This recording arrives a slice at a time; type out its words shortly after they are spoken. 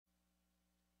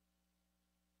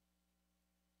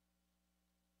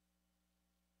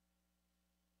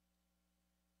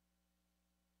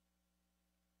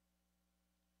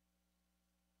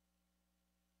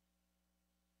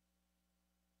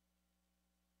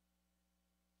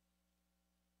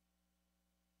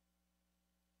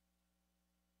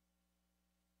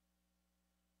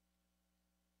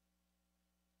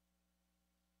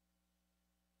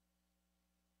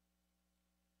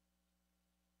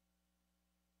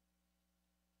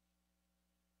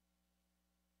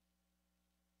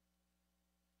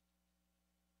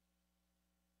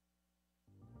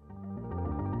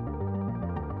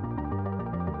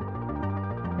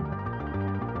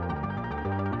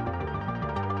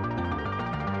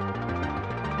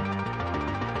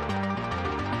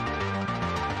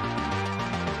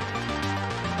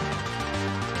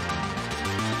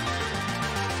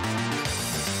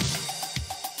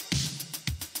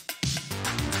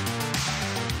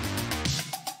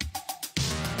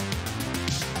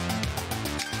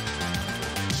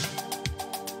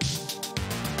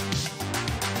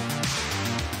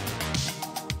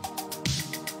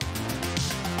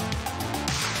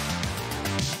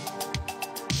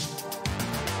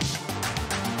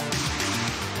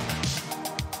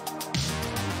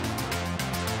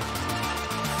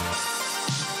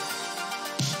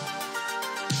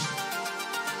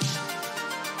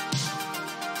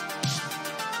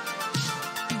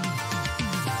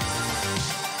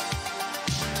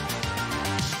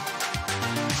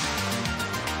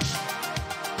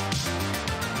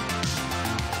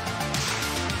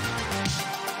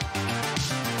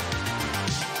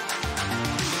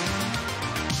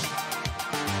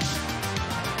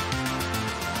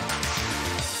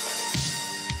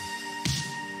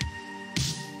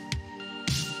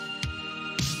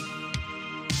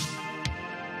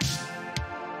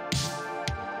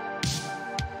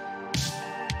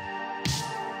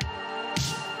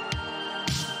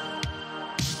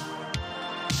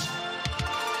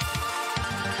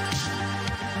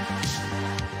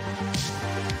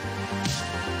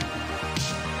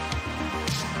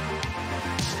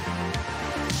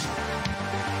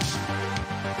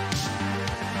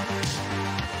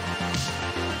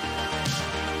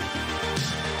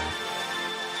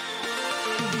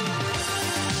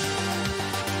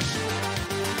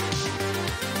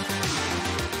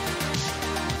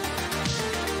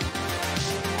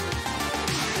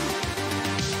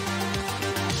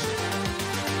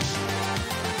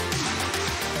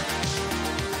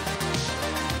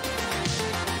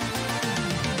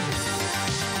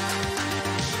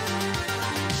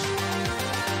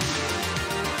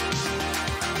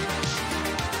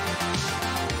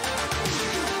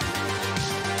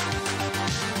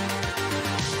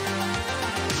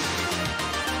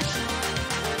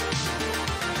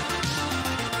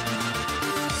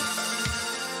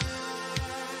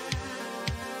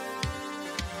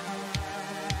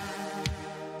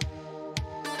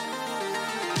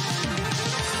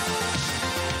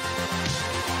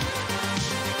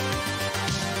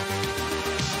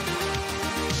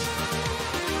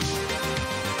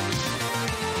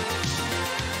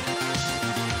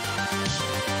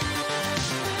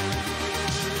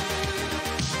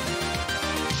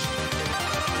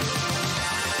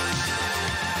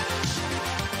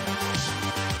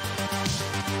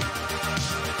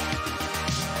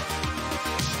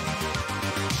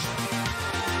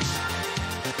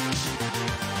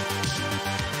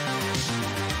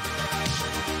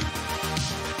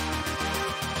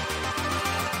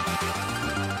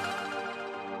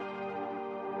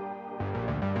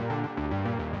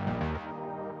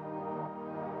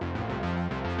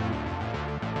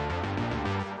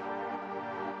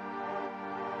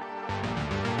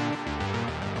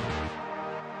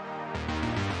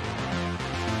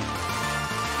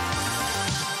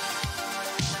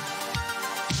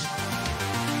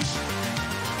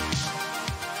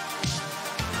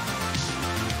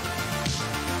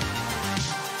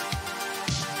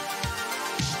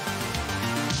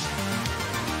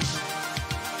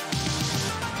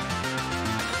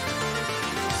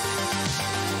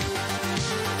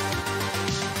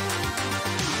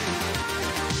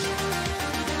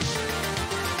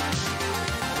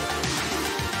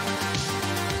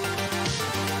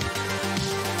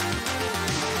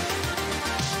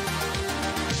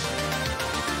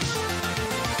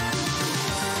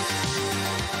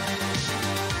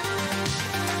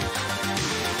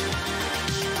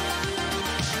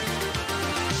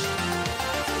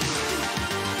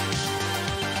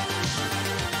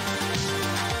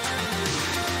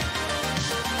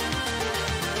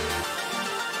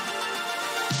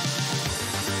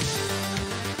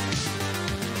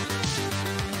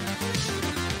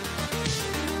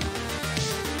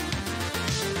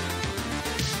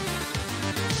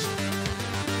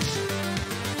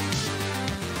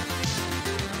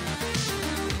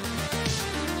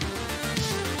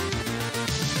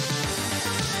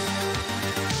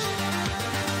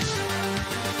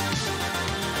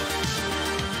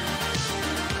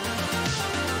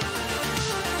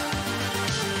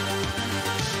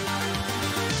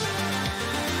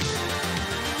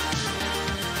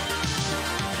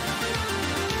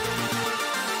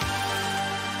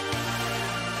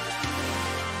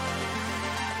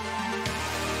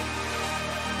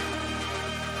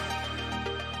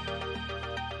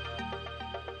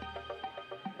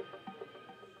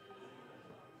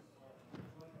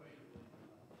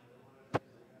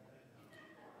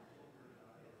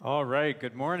All right,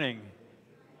 good morning.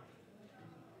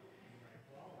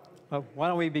 Why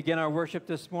don't we begin our worship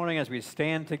this morning as we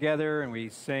stand together and we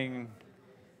sing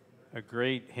a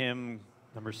great hymn,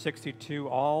 number 62,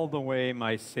 All the Way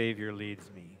My Savior Leads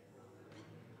Me.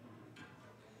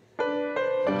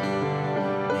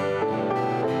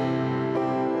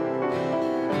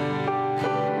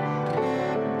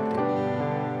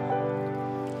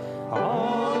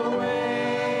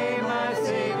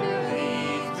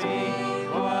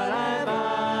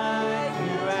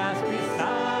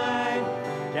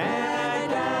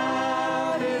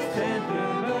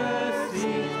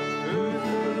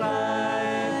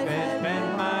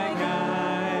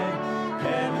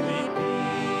 Heavenly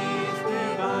peace,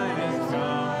 divinest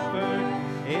comfort.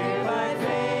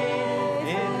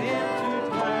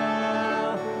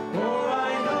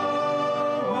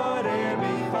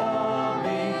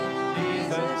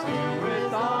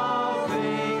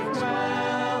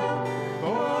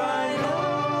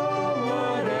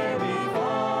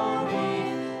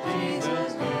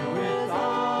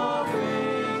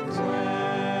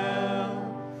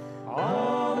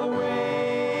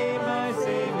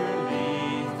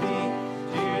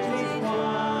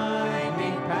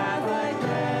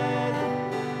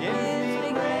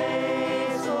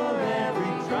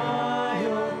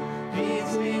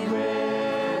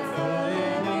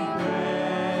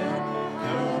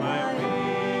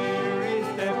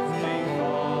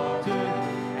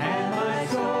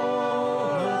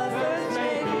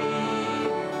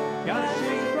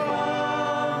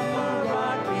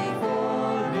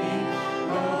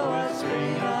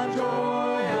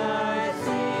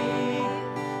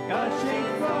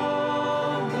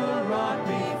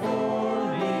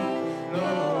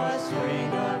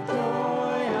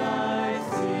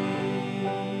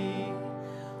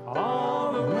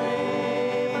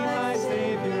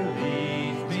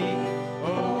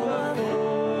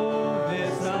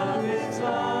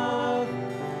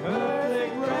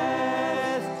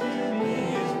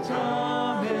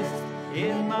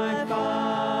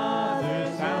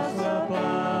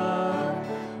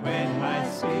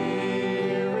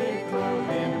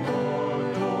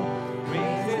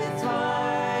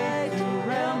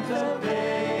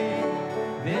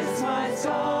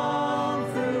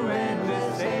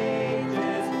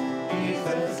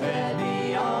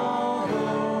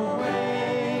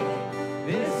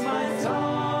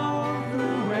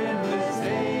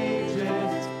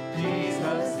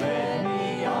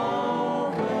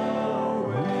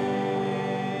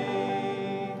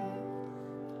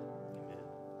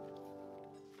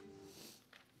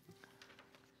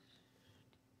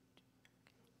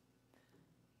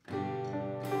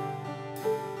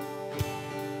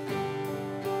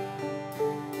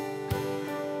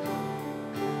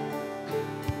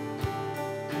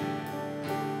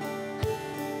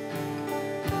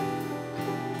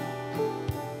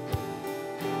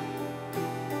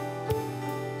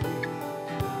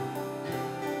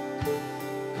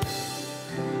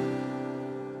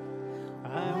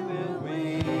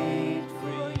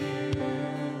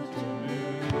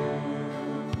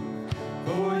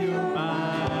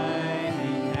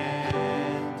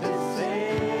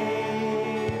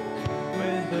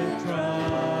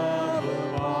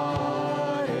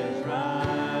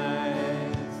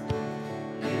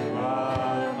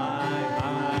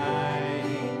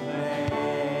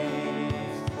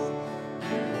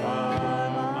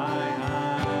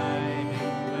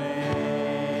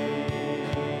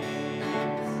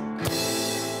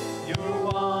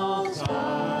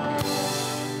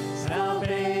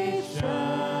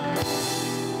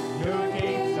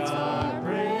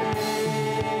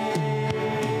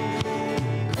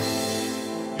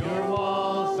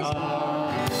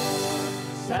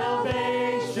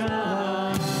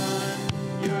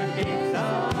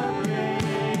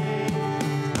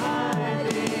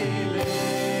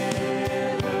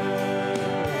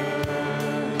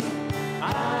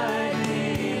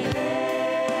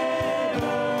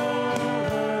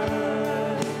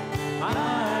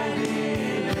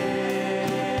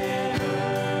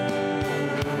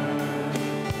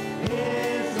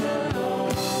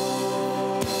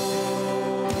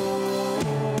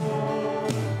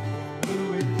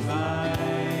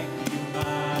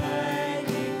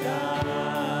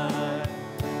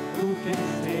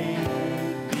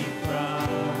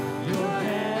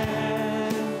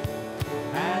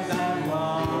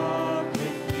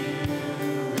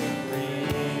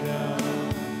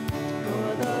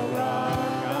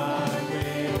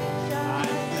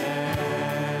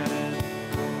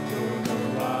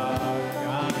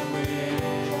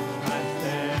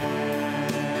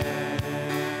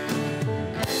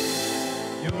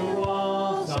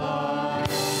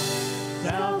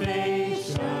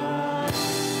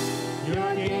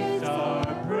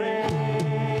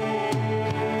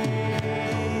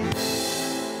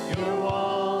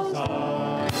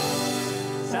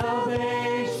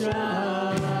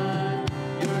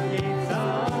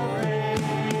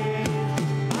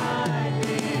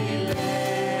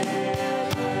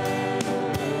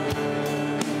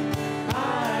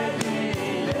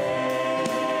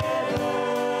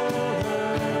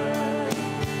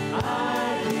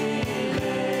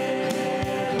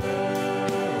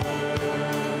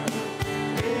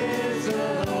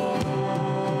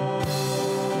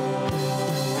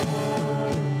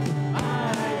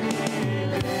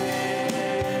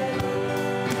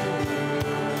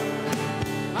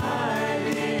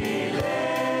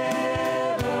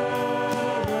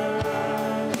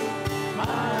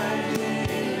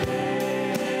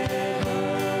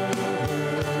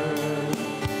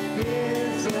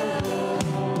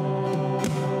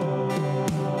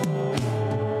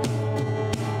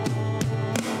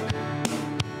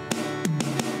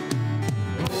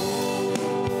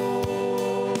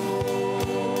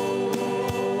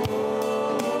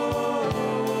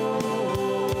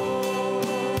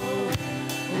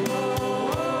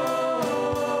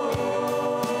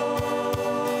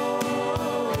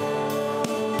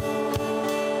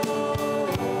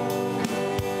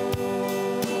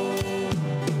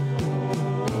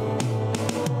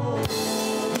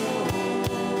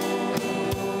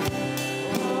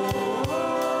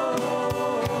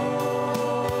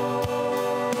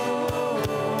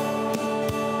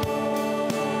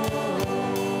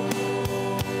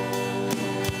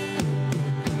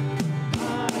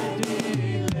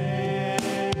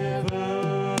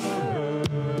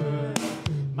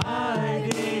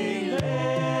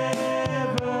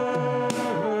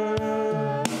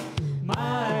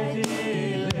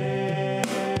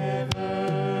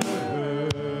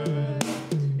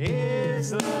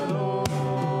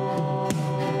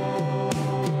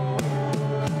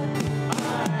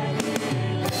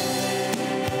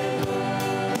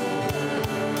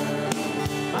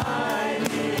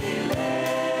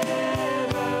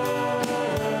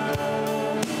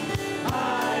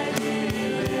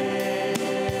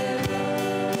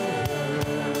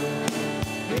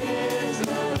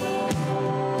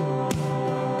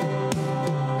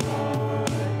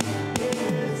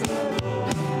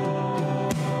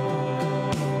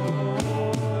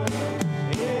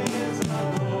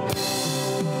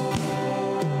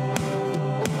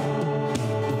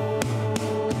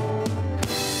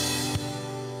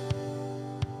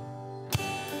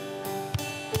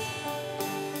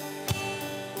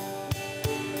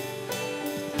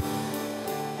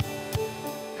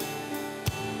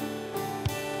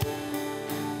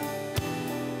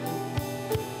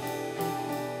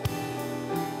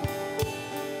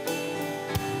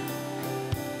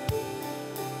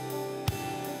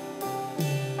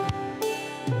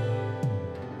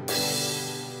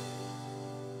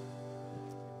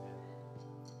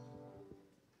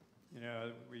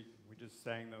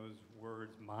 sang those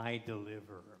words, my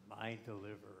deliverer, my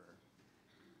deliverer.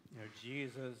 You know,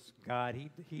 Jesus, God,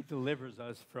 he delivers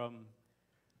us from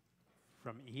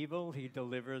evil. He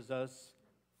delivers us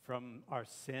from our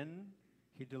sin.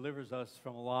 He delivers us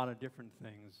from a lot of different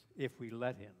things if we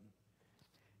let him.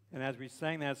 And as we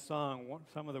sang that song,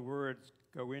 some of the words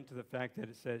go into the fact that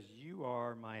it says, you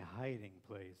are my hiding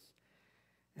place.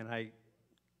 And I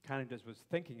kind of just was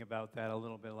thinking about that a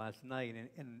little bit last night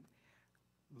and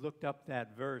looked up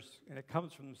that verse. And it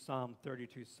comes from Psalm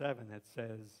 32:7 that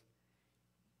says,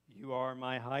 you are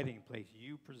my hiding place.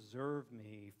 You preserve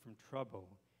me from trouble.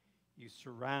 You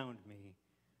surround me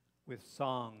with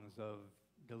songs of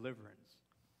deliverance.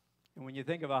 And when you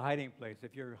think of a hiding place,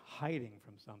 if you're hiding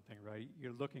from something, right,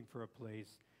 you're looking for a place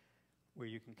where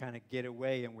you can kind of get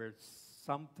away and where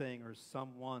something or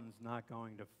someone's not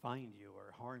going to find you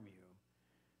or harm you,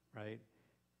 right?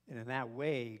 And in that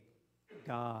way,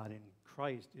 God and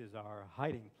Christ is our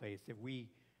hiding place. If we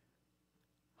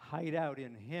hide out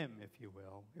in him, if you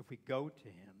will, if we go to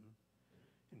him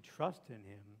and trust in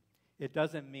him, it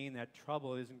doesn't mean that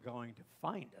trouble isn't going to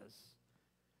find us,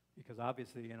 because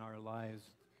obviously in our lives,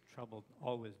 trouble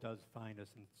always does find us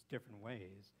in different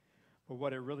ways. But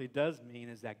what it really does mean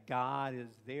is that God is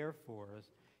there for us.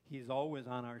 He's always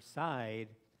on our side,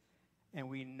 and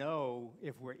we know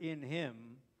if we're in him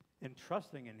and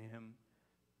trusting in him,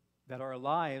 that our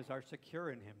lives are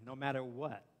secure in him, no matter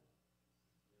what.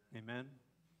 Amen?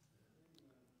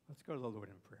 Let's go to the Lord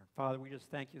in prayer. Father, we just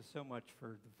thank you so much for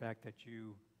the fact that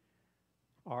you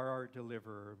are our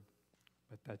deliverer,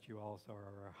 but that you also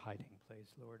are our hiding place,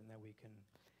 Lord, and that we can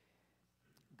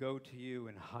go to you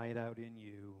and hide out in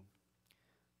you,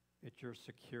 that you're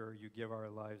secure. You give our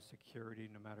lives security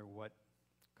no matter what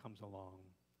comes along,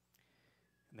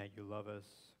 and that you love us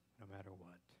no matter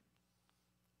what,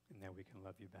 and that we can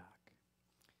love you back.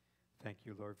 Thank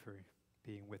you, Lord, for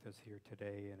being with us here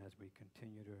today. And as we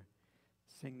continue to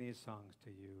sing these songs to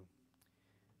you,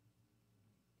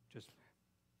 just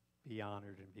be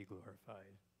honored and be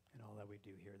glorified in all that we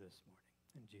do here this morning.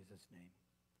 In Jesus' name,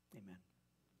 amen.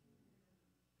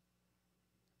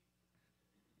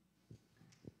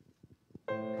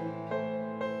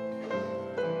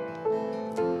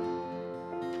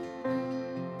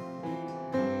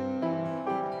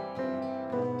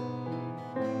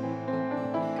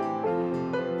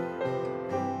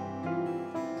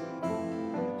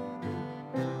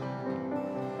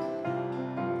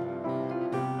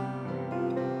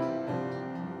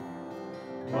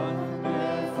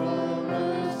 Wonderful,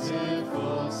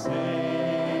 merciful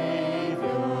Savior,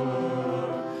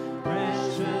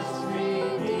 precious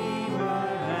Redeemer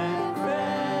and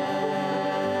friend,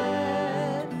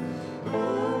 who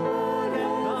would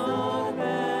have thought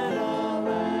that a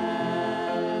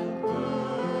lamb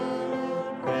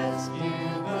could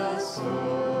rescue the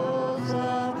souls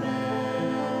of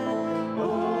men?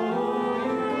 Oh,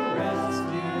 you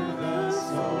rescue the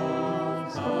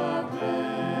souls of men.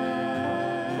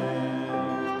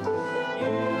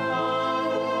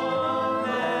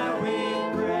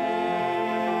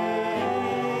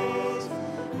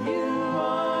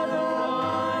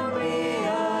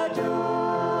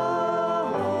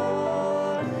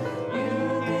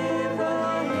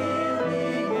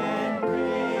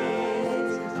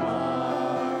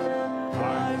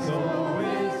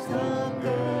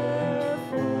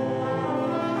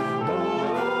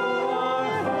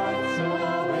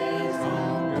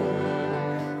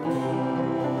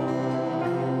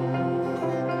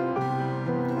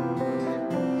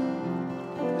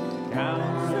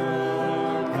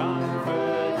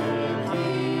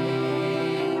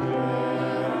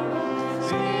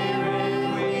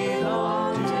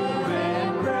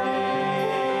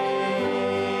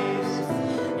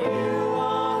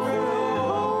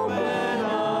 Open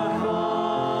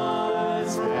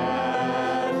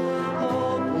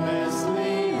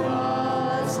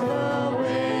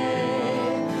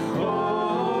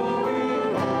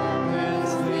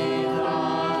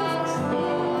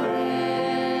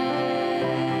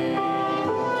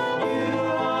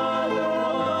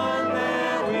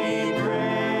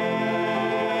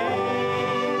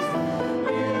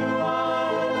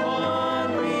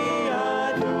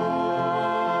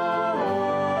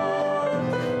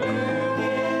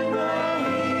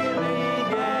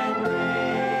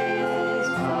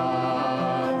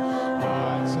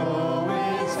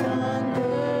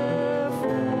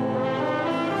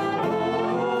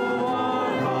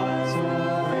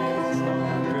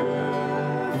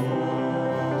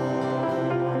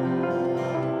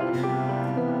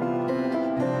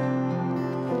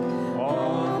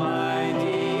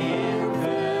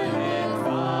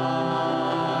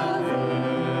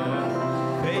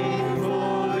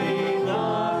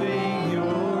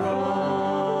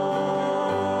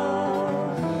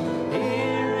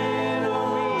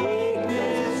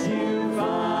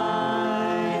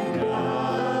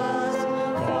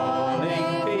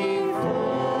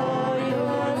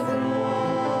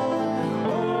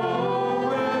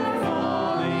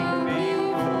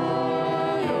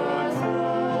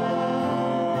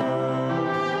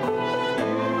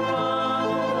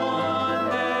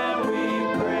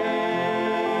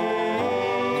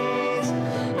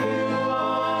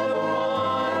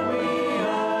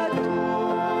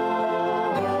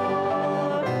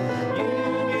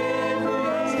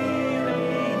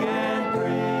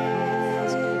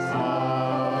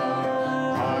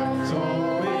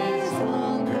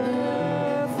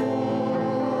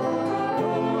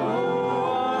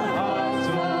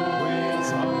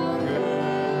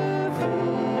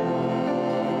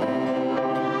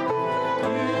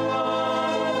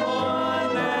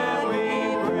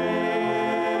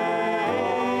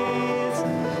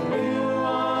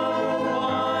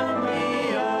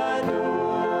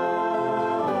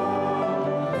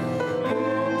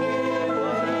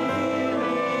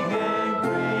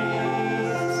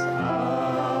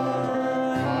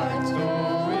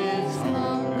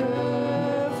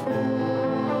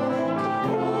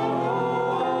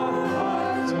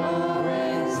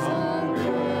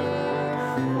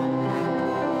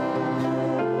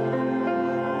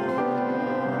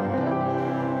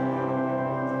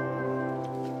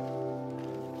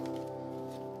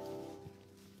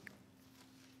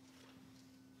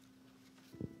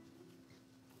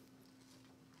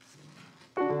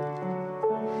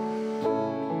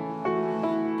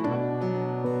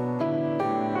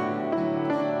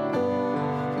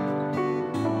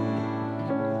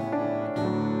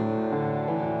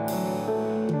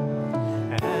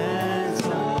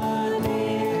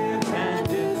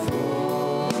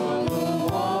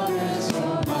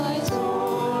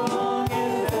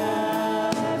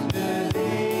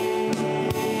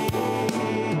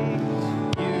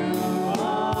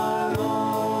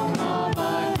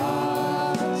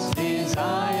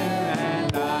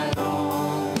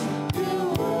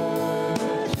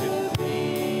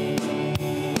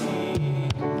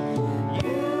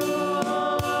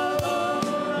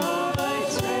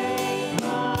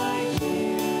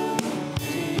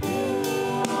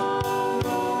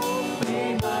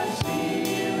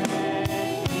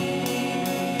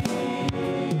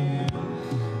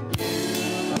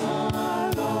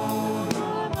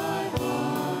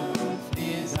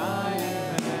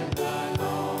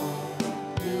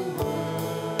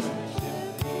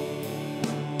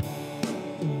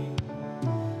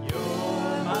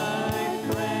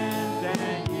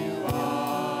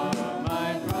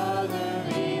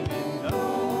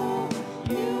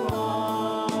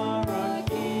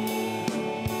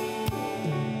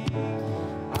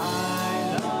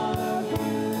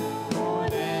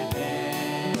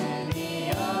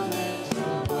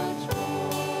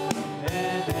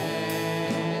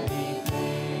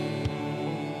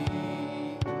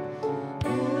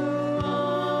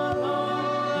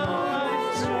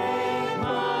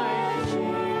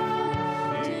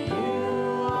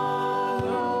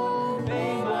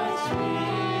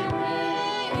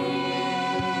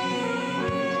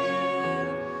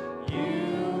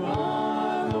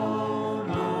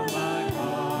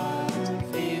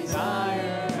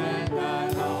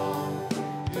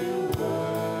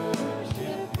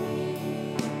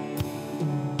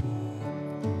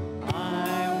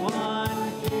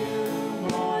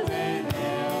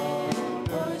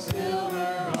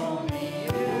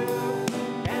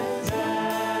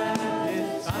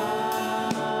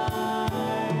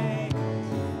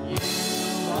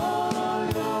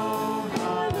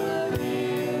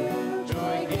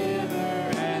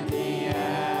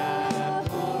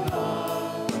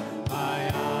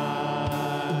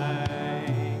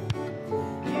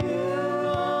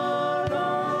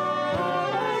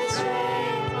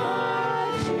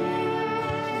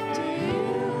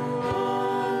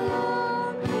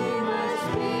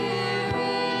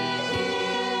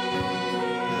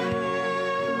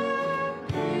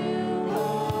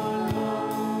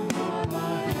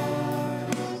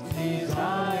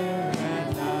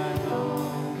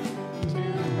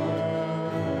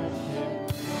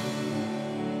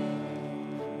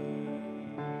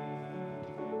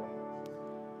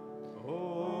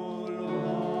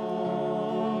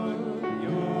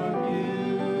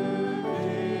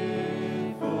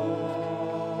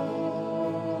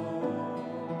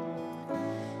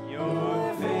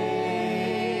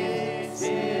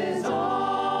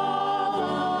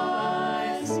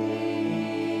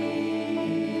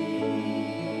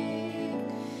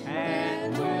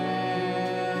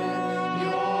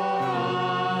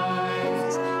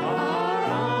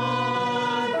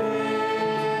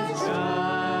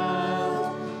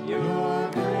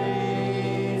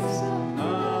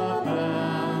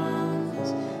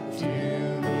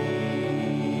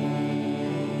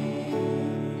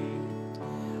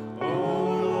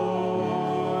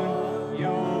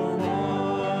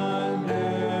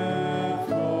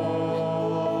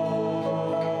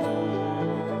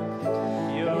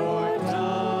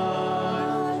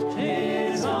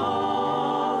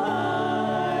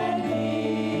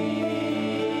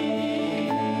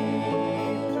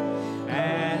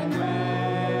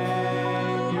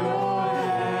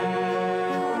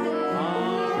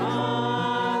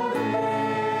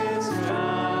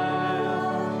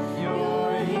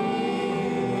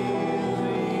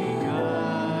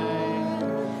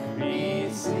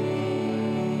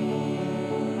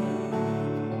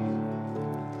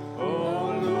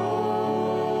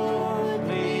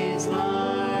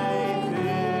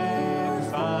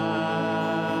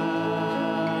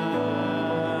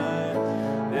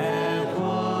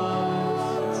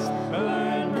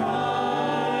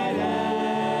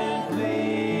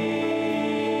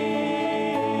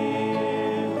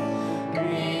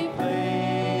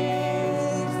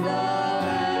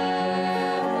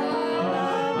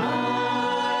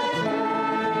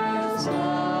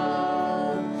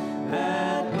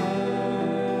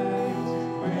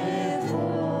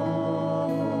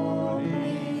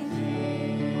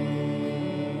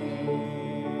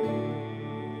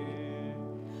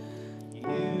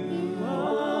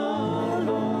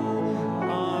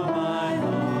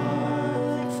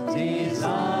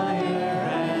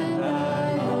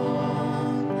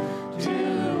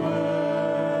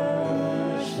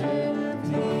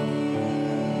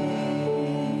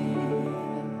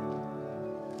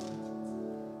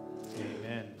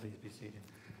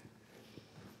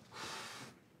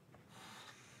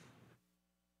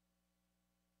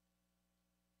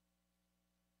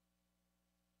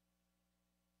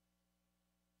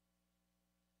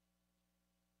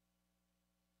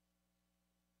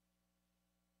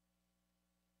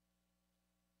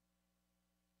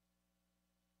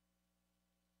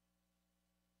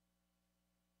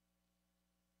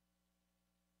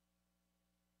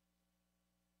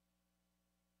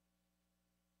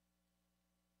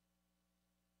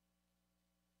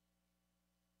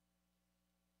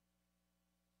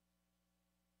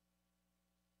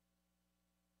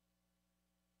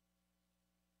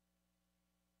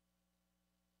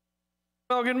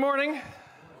Well, good morning.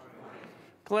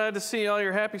 Glad to see all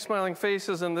your happy, smiling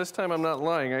faces, and this time I'm not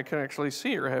lying. I can actually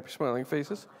see your happy, smiling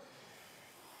faces.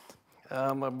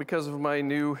 Because of my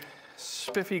new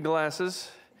spiffy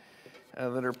glasses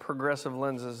that are progressive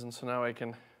lenses, and so now I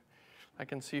can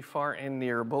see far and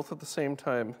near, both at the same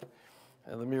time.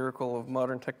 The miracle of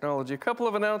modern technology. A couple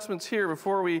of announcements here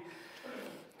before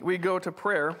we go to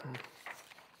prayer.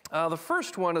 The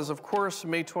first one is, of course,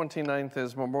 May 29th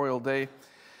is Memorial Day.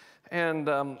 And,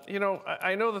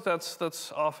 I know that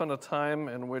that's often a time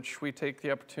in which we take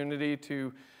the opportunity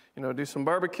to, do some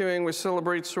barbecuing. We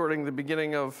celebrate sorting the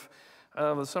beginning of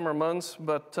the summer months.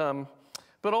 But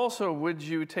also, would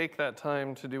you take that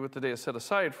time to do what the day is set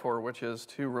aside for, which is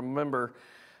to remember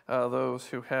those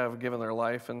who have given their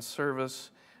life in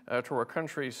service to our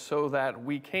country so that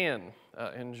we can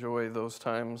enjoy those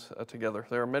times together.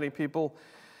 There are many people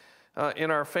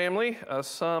in our family,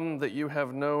 some that you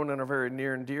have known and are very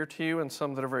near and dear to you, and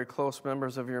some that are very close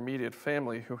members of your immediate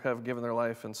family who have given their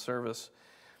life in service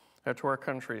to our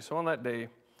country. So on that day,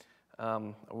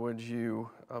 would you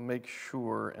make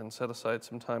sure and set aside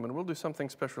some time? And we'll do something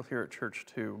special here at church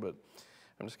too, but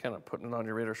I'm just kind of putting it on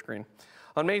your radar screen.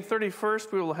 On May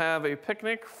 31st, we will have a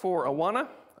picnic for Awana,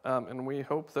 and we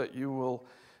hope that you will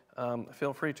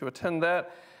feel free to attend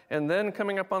that. And then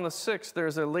coming up on the 6th,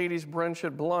 there's a ladies' brunch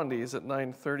at Blondie's at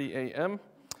 9:30 a.m.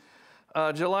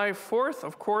 July 4th,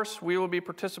 of course, we will be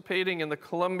participating in the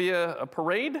Columbia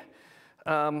Parade.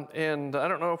 And I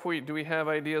don't know if do we have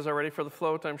ideas already for the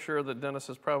float? I'm sure that Dennis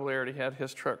has probably already had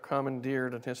his truck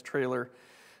commandeered and his trailer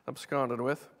absconded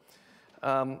with.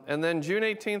 And then June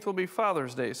 18th will be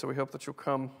Father's Day, so we hope that you'll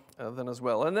come then as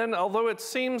well. And then, although it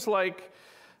seems like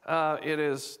it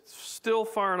is still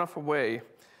far enough away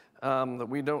that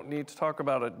we don't need to talk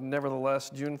about it, nevertheless,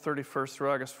 June 31st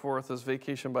through August 4th is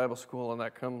Vacation Bible School, and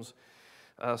that comes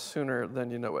sooner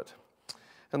than you know it.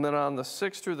 And then on the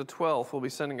 6th through the 12th, we'll be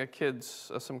sending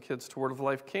some kids to Word of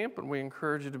Life Camp, and we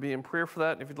encourage you to be in prayer for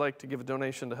that. And if you'd like to give a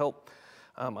donation to help,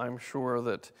 I'm sure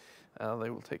that they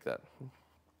will take that.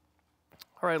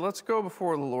 All right, let's go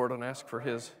before the Lord and ask for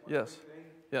His. Yes.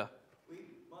 Yeah. We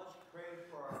must pray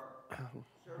for our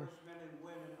servicemen and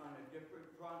women on a different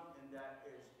front, and that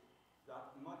is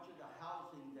that much of the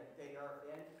housing that they are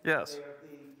in, Yes. they are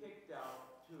being kicked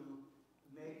out to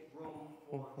make room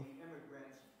for the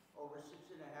immigrants, over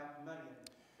 6.5 million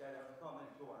that have come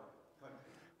into our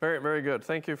country. Very, very good.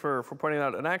 Thank you for pointing that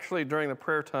out. And actually, during the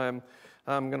prayer time,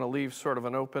 I'm going to leave sort of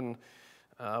an open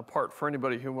part for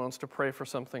anybody who wants to pray for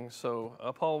something. So,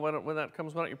 Paul, when that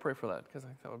comes, why don't you pray for that? Because I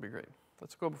think that would be great.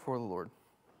 Let's go before the Lord.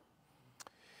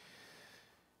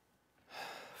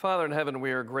 Father in heaven,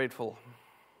 we are grateful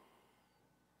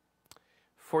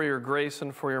for your grace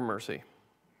and for your mercy,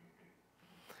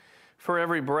 for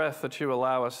every breath that you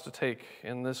allow us to take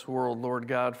in this world, Lord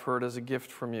God, for it is a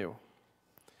gift from you,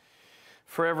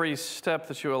 for every step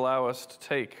that you allow us to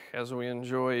take as we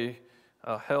enjoy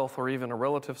health or even a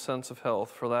relative sense of health,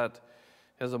 for that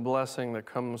is a blessing that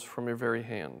comes from your very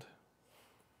hand.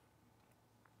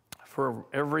 For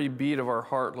every beat of our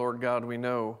heart, Lord God, we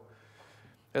know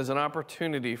is an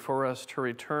opportunity for us to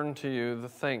return to you the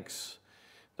thanks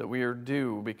that we are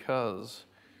due because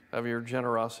of your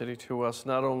generosity to us,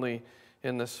 not only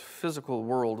in this physical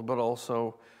world, but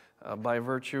also by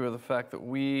virtue of the fact that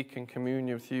we can commune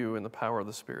with you in the power of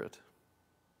the Spirit.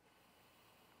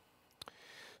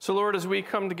 So, Lord, as we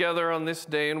come together on this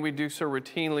day, and we do so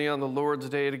routinely on the Lord's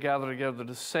Day, to gather together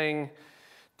to sing,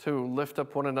 to lift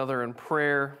up one another in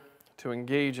prayer, to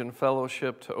engage in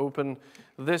fellowship, to open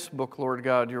this book, Lord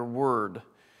God, your word.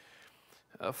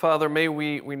 Father, may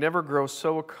we never grow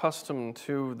so accustomed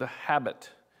to the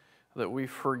habit that we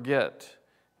forget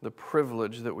the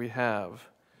privilege that we have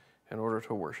in order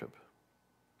to worship.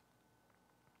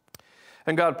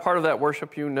 And God, part of that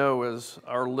worship, you know, is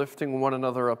our lifting one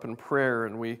another up in prayer.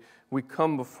 And we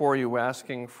come before you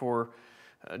asking for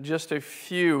just a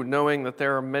few, knowing that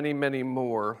there are many, many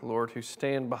more, Lord, who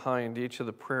stand behind each of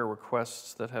the prayer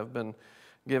requests that have been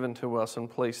given to us and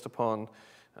placed upon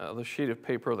the sheet of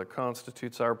paper that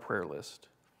constitutes our prayer list.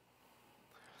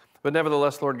 But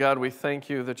nevertheless, Lord God, we thank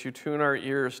you that you tune our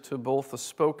ears to both the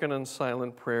spoken and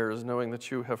silent prayers, knowing that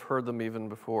you have heard them even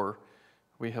before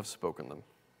we have spoken them.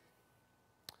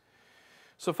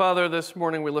 So, Father, this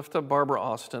morning we lift up Barbara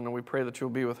Austin, and we pray that you'll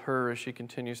be with her as she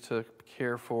continues to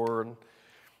care for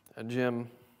Jim.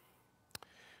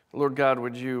 Lord God,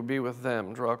 would you be with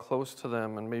them, draw close to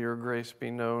them, and may your grace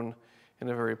be known in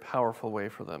a very powerful way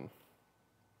for them.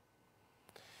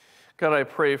 God, I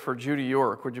pray for Judy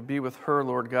York. Would you be with her,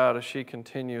 Lord God, as she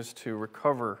continues to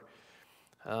recover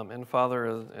and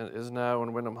Father is now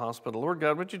in Wyndham Hospital. Lord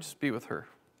God, would you just be with her?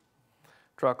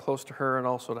 Draw close to her and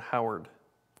also to Howard.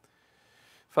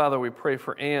 Father, we pray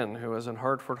for Ann, who is in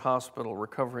Hartford Hospital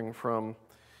recovering from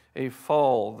a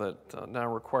fall that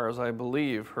now requires, I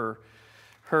believe,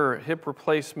 her hip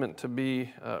replacement to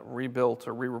be rebuilt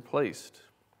or re-replaced.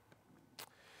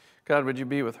 God, would you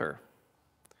be with her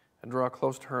and draw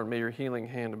close to her, and may your healing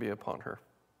hand be upon her.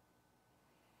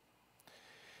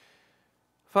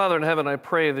 Father in heaven, I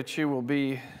pray that you will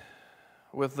be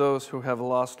with those who have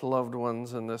lost loved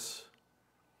ones in this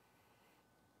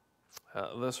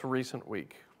recent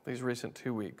week, these recent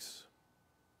 2 weeks.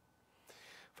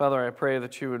 Father, I pray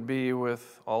that you would be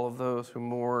with all of those who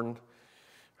mourned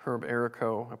Herb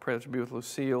Errico. I pray that you'd be with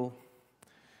Lucille.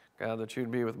 God, that you'd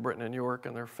be with Britton and York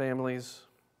and their families.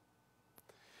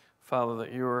 Father,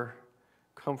 that your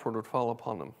comfort would fall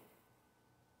upon them.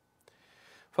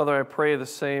 Father, I pray the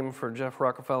same for Jeff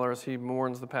Rockefeller as he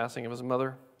mourns the passing of his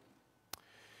mother.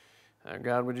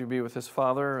 God, would you be with his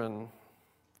father and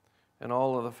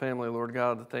all of the family, Lord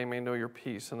God, that they may know your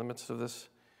peace in the midst of this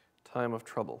time of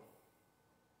trouble.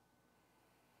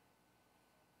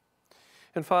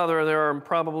 And Father, there are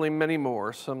probably many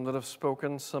more, some that have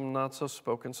spoken, some not so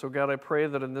spoken. So God, I pray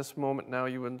that in this moment now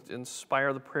you would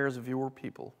inspire the prayers of your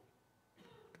people.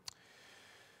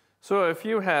 So if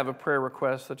you have a prayer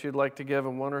request that you'd like to give a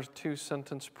 1 or 2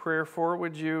 sentence prayer for,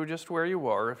 would you, just where you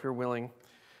are, if you're willing,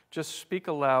 just speak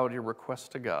aloud your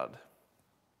request to God.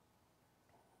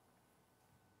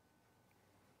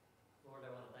 Lord,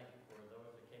 I want to thank you for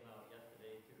those that came out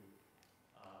yesterday to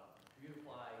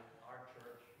beautify our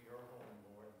church, your home,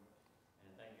 Lord.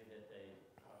 And thank you that they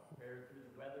fared through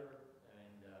the weather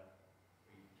and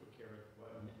we took care of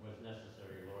what was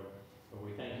necessary, Lord. But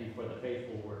we thank you for the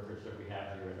faithful workers that we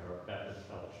have here in our Baptist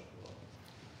Fellowship, Lord.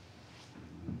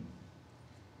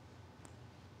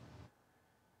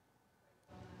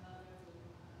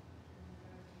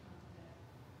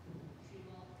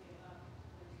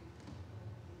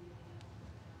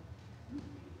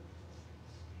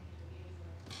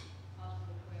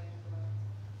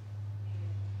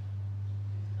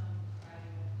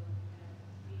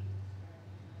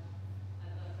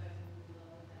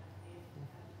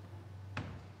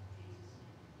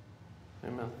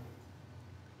 Amen.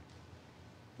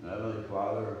 And Heavenly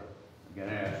Father, again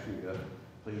I ask you to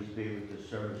please be with the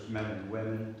servicemen and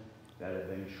women that have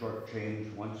been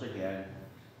shortchanged once again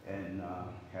and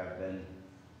have been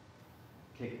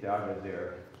kicked out of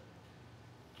their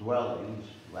dwellings,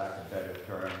 lack of a better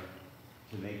term,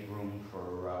 to make room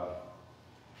for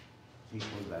people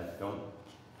that don't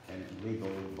and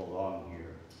legally belong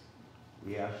here.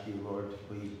 We ask you, Lord, to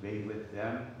please be with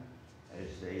them as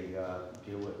they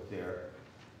deal with their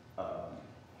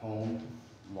home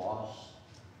loss,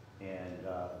 and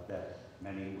that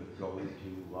many would go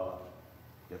into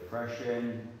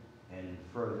depression and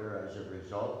further as a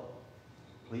result.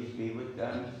 Please be with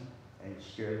them and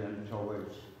steer them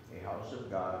towards a house of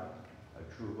God,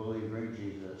 a true believer in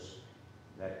Jesus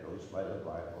that goes by the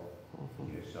Bible.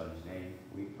 In your Son's name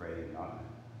we pray, amen.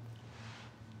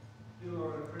 Dear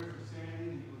Lord, I pray for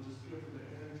Sandy, you will just give her the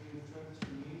energy and strength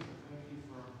she needs. I thank you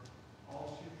for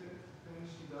all things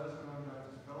she does in our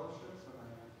Baptist fellowships, and I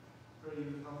pray you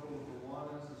to comfort with the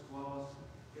Juanas as well as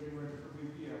getting ready for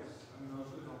BPS, and those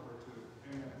who help her too.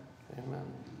 Amen. Amen.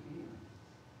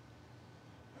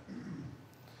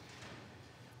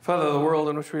 Father, the world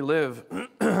in which we live,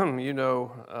 you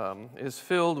know, is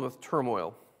filled with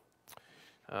turmoil.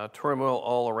 Turmoil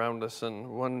all around us, and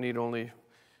one need only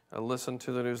listen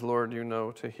to the news, Lord, you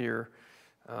know, to hear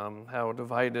how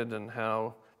divided and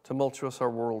how tumultuous our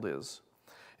world is.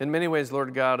 In many ways,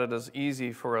 Lord God, it is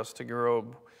easy for us to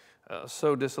grow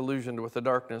so disillusioned with the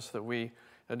darkness that we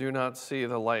do not see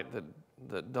the light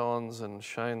that dawns and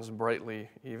shines brightly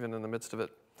even in the midst of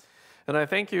it. And I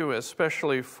thank you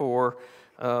especially for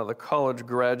the college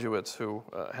graduates who,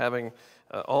 having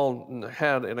all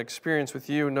had an experience with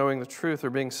you, knowing the truth, are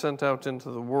being sent out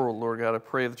into the world. Lord God, I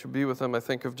pray that you be with them. I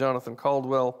think of Jonathan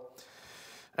Caldwell,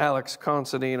 Alex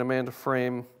Considine, Amanda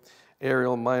Frame,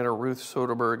 Ariel Miner, Ruth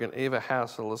Soderberg, and Ava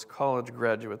Hassel as college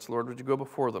graduates. Lord, would you go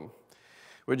before them?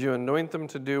 Would you anoint them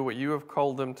to do what you have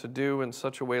called them to do in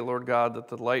such a way, Lord God, that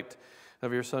the light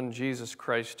of your Son, Jesus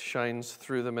Christ, shines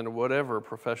through them in whatever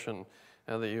profession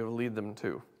that you lead them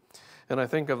to. And I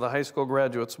think of the high school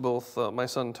graduates, both my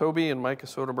son Toby and Micah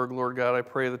Soderberg. Lord God, I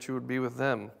pray that you would be with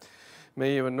them.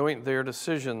 May you anoint their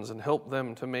decisions and help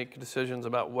them to make decisions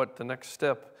about what the next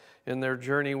step in their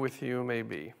journey with you may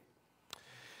be.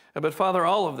 But Father,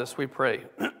 all of this we pray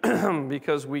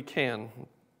because we can,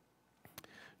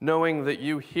 knowing that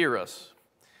you hear us,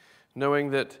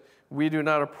 knowing that we do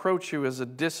not approach you as a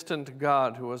distant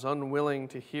God who is unwilling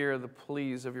to hear the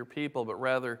pleas of your people, but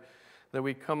rather that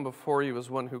we come before you as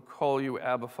one who call you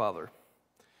Abba, Father,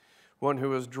 one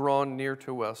who is drawn near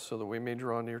to us so that we may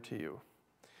draw near to you.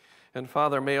 And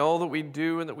Father, may all that we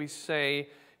do and that we say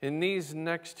in these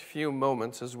next few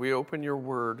moments as we open your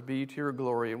word be to your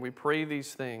glory. And we pray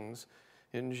these things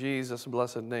in Jesus'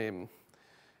 blessed name.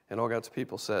 And all God's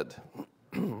people said,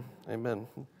 amen.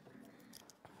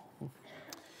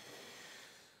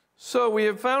 So we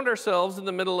have found ourselves in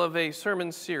the middle of a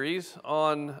sermon series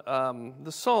on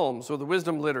the Psalms, or the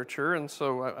wisdom literature. And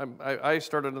so I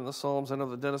started in the Psalms. I know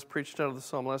that Dennis preached out of the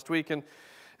Psalm last week.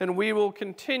 And we will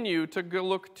continue to go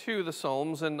look to the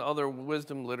Psalms and other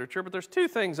wisdom literature. But there's two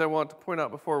things I want to point out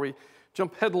before we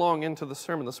jump headlong into the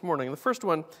sermon this morning. The first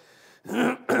one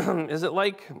is that,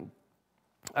 like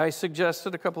I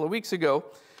suggested a couple of weeks ago,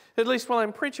 at least while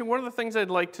I'm preaching, one of the things I'd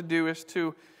like to do is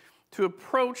to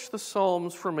approach the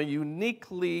Psalms from a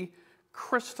uniquely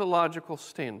Christological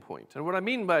standpoint. And what I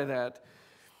mean by that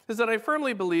is that I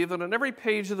firmly believe that on every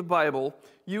page of the Bible,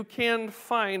 you can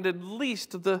find at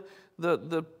least the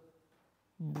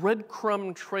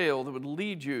breadcrumb trail that would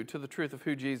lead you to the truth of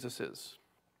who Jesus is.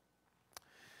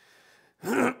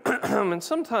 And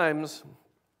sometimes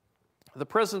the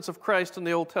presence of Christ in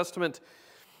the Old Testament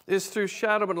is through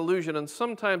shadow and illusion, and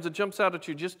sometimes it jumps out at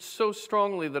you just so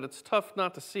strongly that it's tough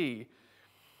not to see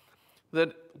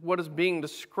that what is being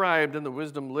described in the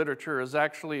wisdom literature is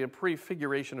actually a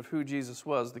prefiguration of who Jesus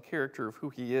was, the character of who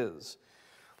he is,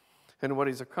 and what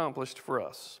he's accomplished for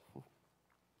us.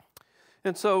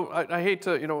 And so I hate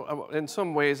to, in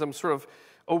some ways I'm sort of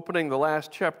opening the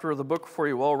last chapter of the book for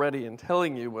you already and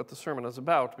telling you what the sermon is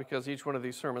about, because each one of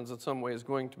these sermons in some way is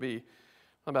going to be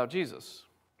about Jesus.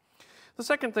 The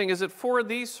second thing is that for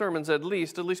these sermons at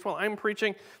least while I'm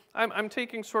preaching, I'm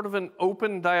taking sort of an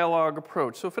open dialogue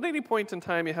approach. So if at any point in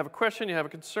time you have a question, you have a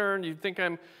concern, you think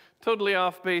I'm totally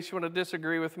off base, you want to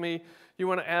disagree with me, you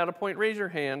want to add a point, raise your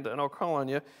hand and I'll call on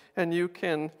you, and you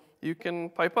can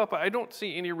pipe up. I don't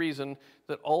see any reason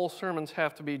that all sermons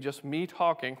have to be just me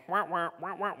talking, wah, wah,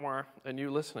 wah, wah, wah, and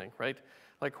you listening, right?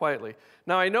 Like quietly.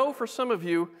 Now I know for some of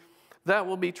you that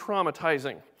will be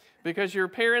traumatizing, because your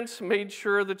parents made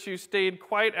sure that you stayed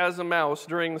quiet as a mouse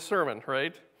during the sermon,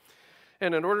 right?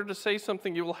 And in order to say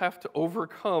something, you will have to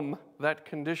overcome that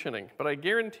conditioning. But I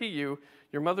guarantee you,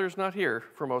 your mother's not here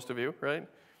for most of you, right?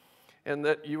 And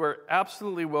that you are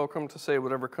absolutely welcome to say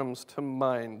whatever comes to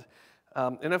mind.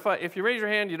 And if you raise your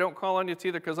hand, you don't call on you, it's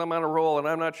either because I'm on a roll and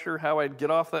I'm not sure how I'd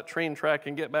get off that train track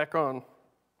and get back on,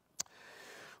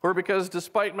 or because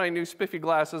despite my new spiffy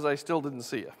glasses, I still didn't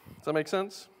see you. Does that make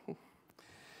sense?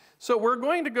 So we're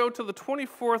going to go to the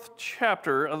 24th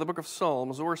chapter of the book of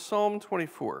Psalms, or Psalm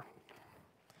 24.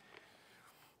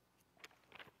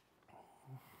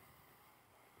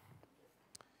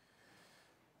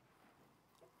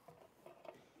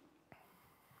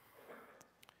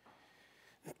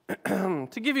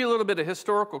 To give you a little bit of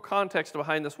historical context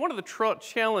behind this, one of the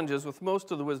challenges with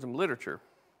most of the wisdom literature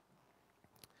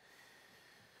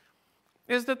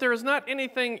is that there is not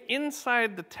anything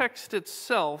inside the text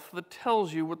itself that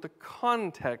tells you what the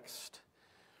context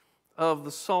of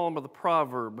the psalm or the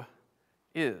proverb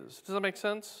is. Does that make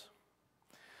sense?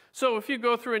 So if you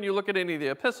go through and you look at any of the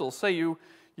epistles, say you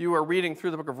are reading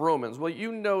through the book of Romans, well,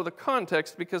 you know the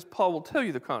context because Paul will tell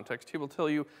you the context. He will tell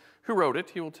you who wrote it.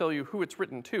 He will tell you who it's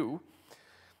written to.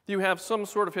 You have some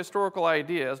sort of historical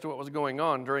idea as to what was going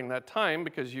on during that time,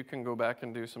 because you can go back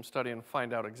and do some study and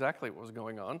find out exactly what was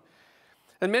going on.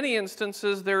 In many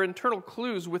instances, there are internal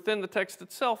clues within the text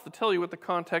itself that tell you what the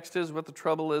context is, what the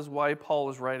trouble is, why Paul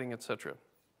is writing, etc.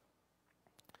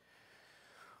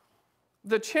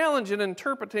 The challenge in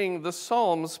interpreting the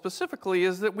Psalms specifically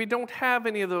is that we don't have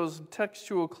any of those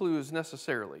textual clues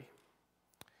necessarily.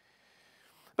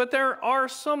 But there are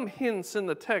some hints in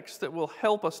the text that will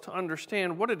help us to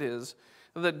understand what it is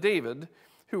that David,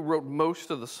 who wrote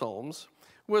most of the Psalms,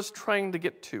 was trying to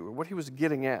get to, or what he was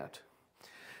getting at.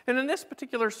 And in this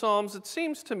particular Psalms, it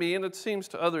seems to me, and it seems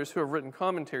to others who have written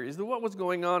commentaries, that what was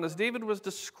going on is David was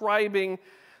describing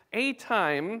a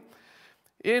time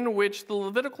in which the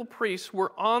Levitical priests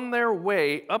were on their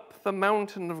way up the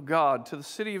mountain of God to the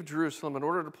city of Jerusalem in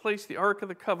order to place the Ark of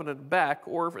the Covenant back,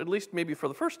 or at least maybe for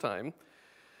the first time,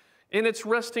 in its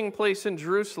resting place in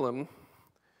Jerusalem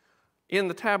in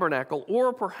the tabernacle,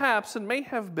 or perhaps it may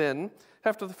have been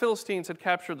after the Philistines had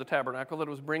captured the tabernacle that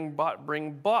it was bring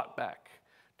bought back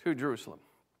to Jerusalem.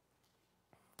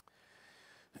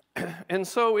 And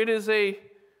so it is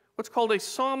what's called a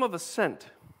psalm of ascent.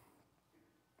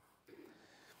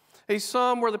 A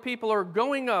psalm where the people are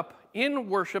going up in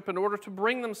worship in order to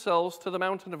bring themselves to the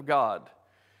mountain of God,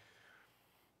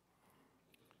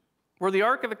 where the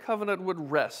Ark of the Covenant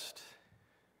would rest.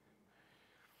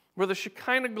 where the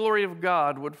Shekinah glory of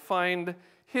God would find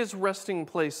his resting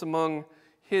place among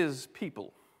his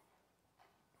people.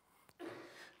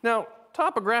 Now,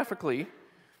 topographically,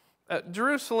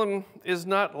 Jerusalem is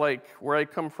not like where I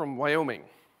come from, Wyoming.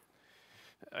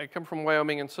 I come from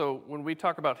Wyoming, and so when we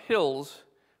talk about hills,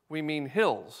 we mean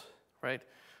hills, right?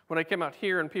 When I came out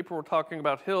here and people were talking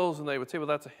about hills and they would say, well,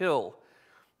 that's a hill.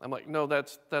 I'm like, no,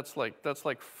 that's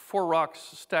like 4 rocks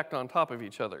stacked on top of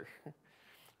each other,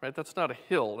 right? That's not a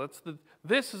hill.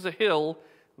 This is a hill.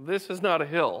 This is not a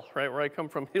hill, right? Where I come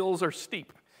from, hills are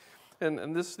steep,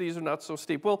 and these are not so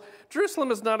steep. Well,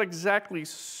 Jerusalem is not exactly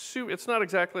it's not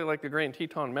exactly like the Grand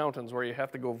Teton Mountains where you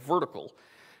have to go vertical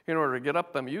in order to get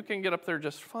up them. You can get up there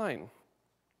just fine.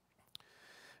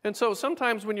 And so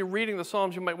sometimes when you're reading the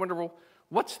Psalms, you might wonder, well,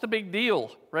 what's the big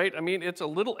deal, right? I mean, it's a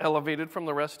little elevated from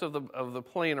the rest of the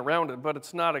plain around it, but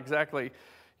it's not exactly,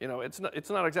 it's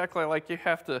not exactly like you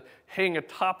have to hang a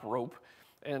top rope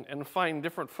and find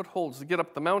different footholds to get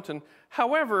up the mountain.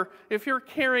 However, if you're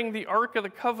carrying the Ark of the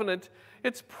Covenant,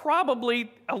 it's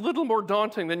probably a little more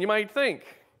daunting than you might think,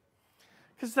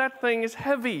 because that thing is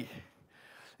heavy.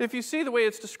 If you see the way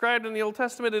it's described in the Old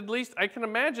Testament, at least I can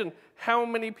imagine how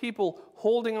many people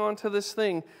holding on to this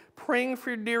thing, praying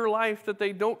for dear life that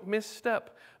they don't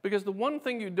misstep. Because the one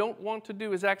thing you don't want to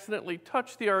do is accidentally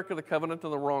touch the Ark of the Covenant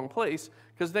in the wrong place,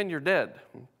 because then you're dead.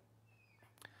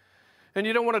 And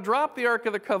you don't want to drop the Ark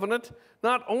of the Covenant,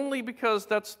 not only because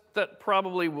that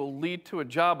probably will lead to a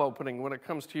job opening when it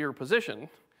comes to your position,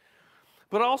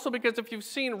 but also because if you've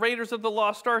seen Raiders of the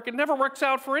Lost Ark, it never works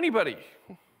out for anybody.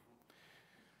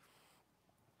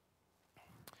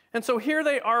 And so here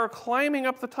they are climbing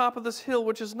up the top of this hill,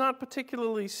 which is not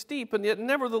particularly steep, and yet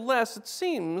nevertheless it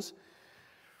seems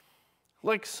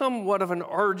like somewhat of an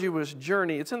arduous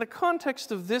journey. It's in the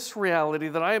context of this reality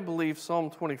that I believe Psalm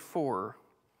 24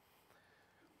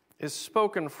 is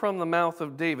spoken from the mouth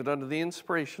of David under the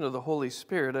inspiration of the Holy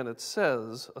Spirit, and it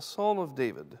says, a Psalm of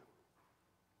David.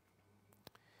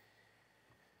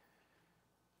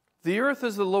 The earth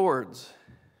is the Lord's,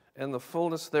 and the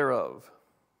fullness thereof,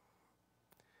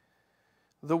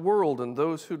 the world and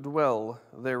those who dwell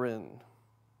therein.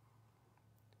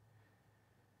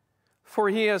 For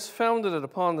he has founded it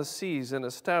upon the seas and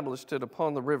established it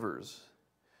upon the rivers.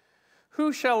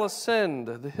 Who shall ascend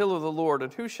the hill of the Lord,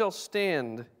 and who shall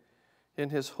stand in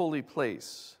his holy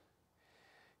place?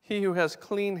 He who has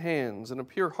clean hands and a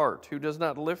pure heart, who does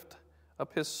not lift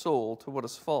up his soul to what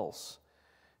is false,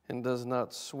 and does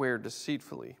not swear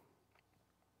deceitfully.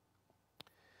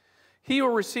 He will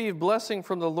receive blessing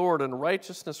from the Lord and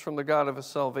righteousness from the God of his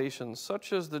salvation.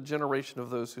 Such is the generation of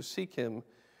those who seek him,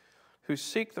 who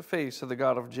seek the face of the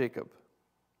God of Jacob.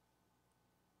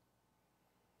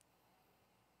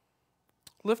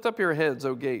 Lift up your heads,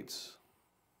 O gates,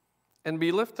 and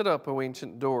be lifted up, O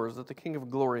ancient doors, that the King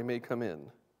of glory may come in.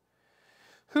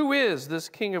 Who is this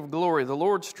King of glory? The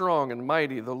Lord strong and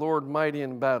mighty, the Lord mighty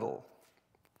in battle.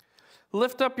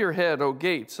 Lift up your head, O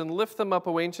gates, and lift them up,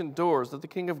 O ancient doors, that the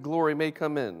King of glory may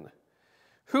come in.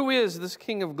 Who is this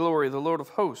King of glory? The Lord of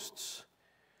hosts.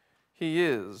 He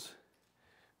is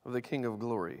the King of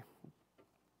glory.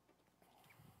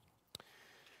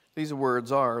 These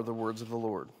words are the words of the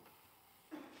Lord.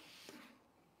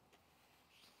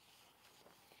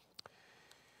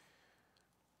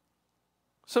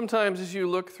 Sometimes as you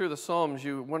look through the Psalms,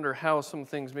 you wonder how some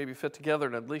things maybe fit together,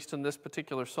 and at least in this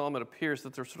particular Psalm, it appears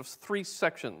that there's sort of 3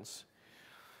 sections.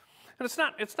 And it's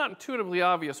not intuitively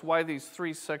obvious why these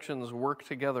 3 sections work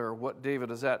together or what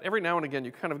David is at. Every now and again,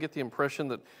 you kind of get the impression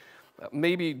that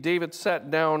maybe David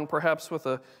sat down perhaps with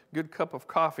a good cup of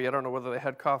coffee. I don't know whether they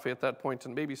had coffee at that point,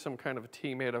 and maybe some kind of a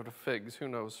tea made out of figs. Who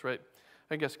knows, right?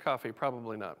 I guess coffee,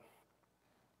 probably not.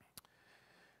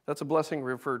 That's a blessing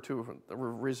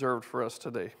reserved for us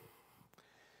today.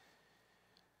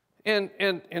 And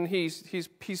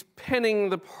he's penning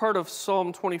the part of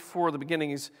Psalm 24, the beginning.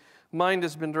 His mind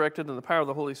has been directed in the power of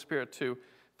the Holy Spirit to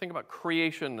think about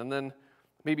creation, and then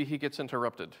maybe he gets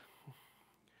interrupted.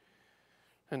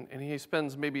 And he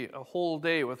spends maybe a whole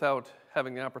day without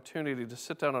having the opportunity to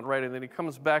sit down and write, and then he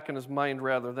comes back in his mind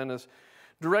rather than is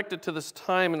directed to this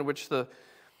time in which the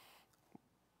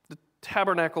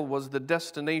tabernacle was the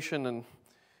destination,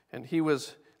 and he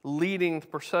was leading the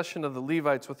procession of the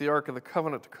Levites with the Ark of the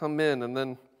Covenant to come in, and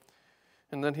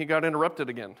then he got interrupted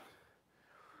again.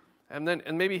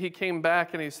 And maybe he came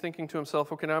back and he's thinking to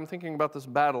himself, okay, now I'm thinking about this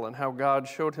battle and how God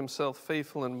showed himself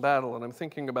faithful in battle, and I'm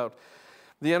thinking about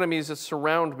the enemies that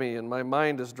surround me, and my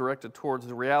mind is directed towards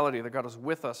the reality that God is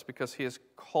with us because he has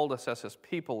called us as his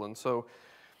people, and so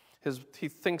he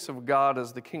thinks of God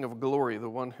as the King of glory, the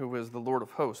one who is the Lord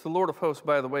of hosts. The Lord of hosts,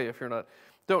 by the way, if you're not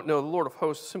don't know, the Lord of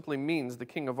hosts simply means the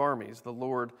King of armies, the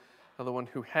Lord, the one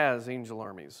who has angel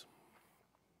armies.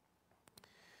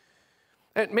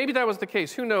 And maybe that was the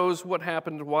case. Who knows what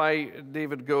happened, why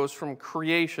David goes from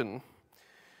creation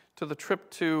to the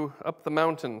trip up the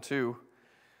mountain to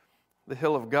the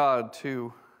hill of God,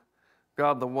 to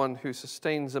God the one who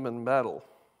sustains him in battle.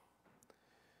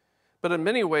 But in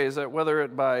many ways, whether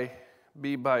it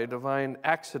be by divine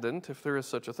accident, if there is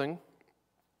such a thing,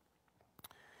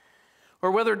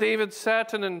 or whether David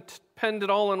sat and penned it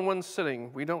all in one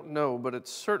sitting, we don't know, but it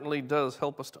certainly does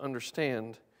help us to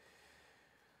understand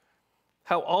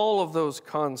how all of those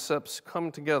concepts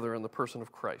come together in the person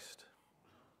of Christ.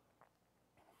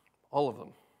 All of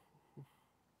them.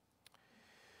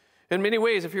 In many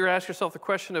ways, if you were to ask yourself the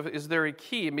question of, is there a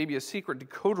key, maybe a secret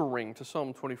decoder ring to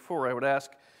Psalm 24, I would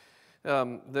ask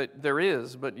that there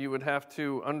is, but you would have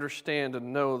to understand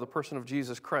and know the person of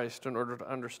Jesus Christ in order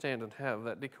to understand and have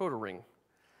that decoder ring.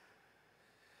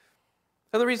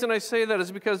 And the reason I say that is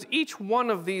because each one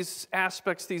of these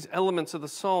aspects, these elements of the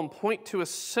psalm, point to a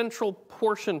central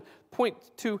portion, point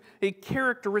to a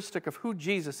characteristic of who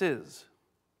Jesus is.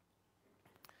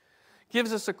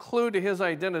 Gives us a clue to his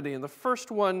identity. And the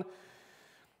first one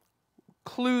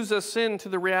clues us into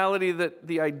the reality that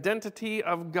the identity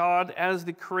of God as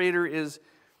the Creator is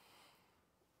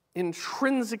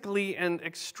intrinsically and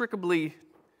inextricably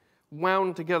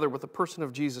wound together with the person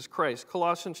of Jesus Christ.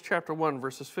 Colossians chapter 1,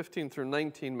 verses 15 through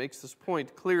 19 makes this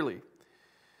point clearly.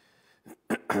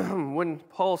 When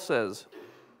Paul says,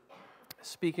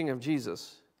 speaking of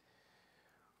Jesus,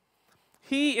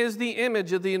 he is the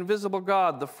image of the invisible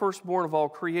God, the firstborn of all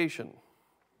creation.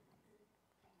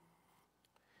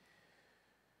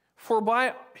 For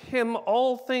by him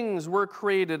all things were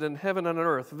created in heaven and on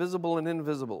earth, visible and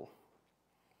invisible.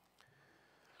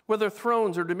 Whether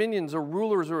thrones or dominions or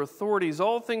rulers or authorities,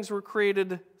 all things were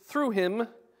created through him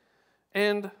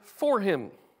and for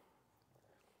him.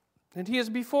 And he is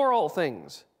before all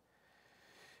things.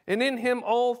 And in him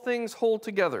all things hold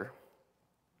together.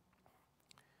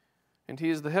 And he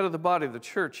is the head of the body, the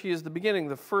church. He is the beginning,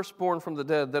 the firstborn from the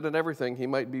dead, that in everything he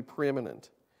might be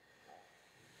preeminent.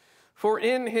 For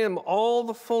in him all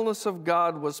the fullness of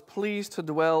God was pleased to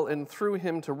dwell, and through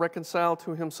him to reconcile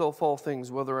to himself all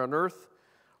things, whether on earth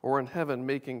or in heaven,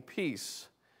 making peace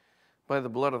by the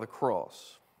blood of the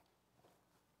cross.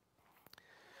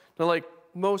 Now, like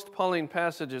most Pauline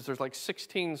passages, there's like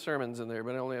 16 sermons in there,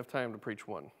 but I only have time to preach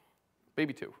one.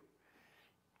 Maybe two.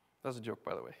 That's a joke,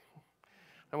 by the way.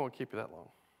 I won't keep you that long.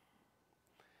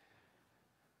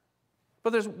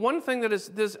 But there's one thing that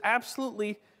is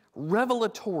absolutely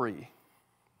revelatory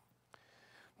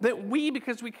that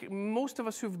because most of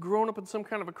us who've grown up in some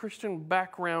kind of a Christian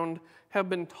background have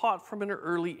been taught from an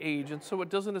early age, and so it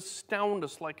doesn't astound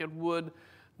us like it would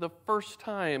the first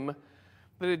time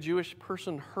that a Jewish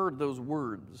person heard those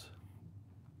words.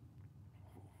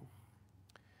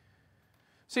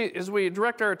 See, as we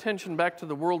direct our attention back to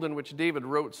the world in which David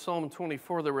wrote Psalm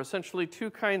 24, there were essentially two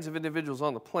kinds of individuals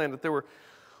on the planet. There were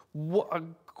a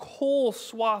whole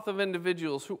swath of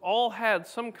individuals who all had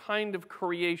some kind of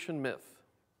creation myth.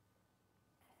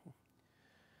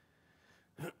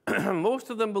 Most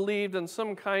of them believed in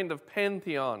some kind of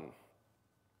pantheon,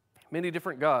 many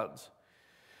different gods.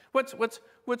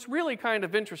 What's really kind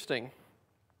of interesting,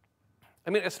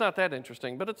 I mean, it's not that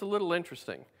interesting, but it's a little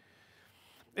interesting,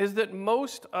 is that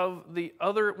most of the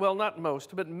other, well, not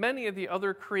most, but many of the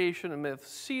other creation myths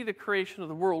see the creation of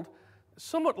the world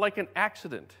somewhat like an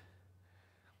accident.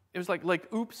 It was like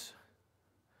oops.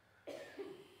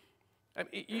 I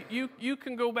mean, you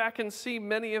can go back and see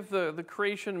many of the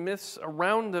creation myths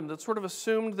around them that sort of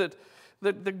assumed that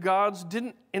the gods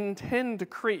didn't intend to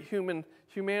create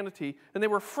humanity, and they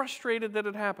were frustrated that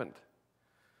it happened.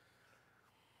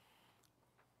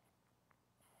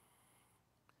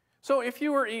 So if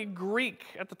you were a Greek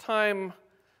at the time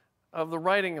of the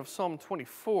writing of Psalm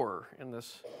 24 in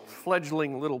this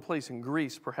fledgling little place in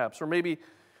Greece, perhaps, or maybe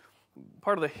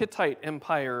part of the Hittite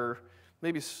Empire, or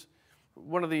maybe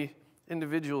one of the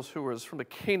individuals who was from the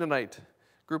Canaanite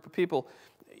group of people,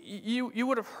 you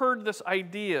would have heard this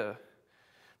idea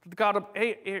that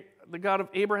the God of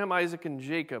Abraham, Isaac, and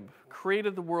Jacob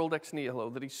created the world ex nihilo,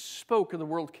 that he spoke and the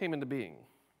world came into being.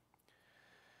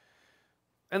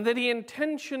 And that he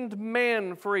intentioned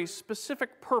man for a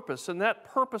specific purpose, and that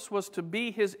purpose was to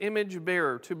be his image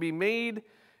bearer, to be made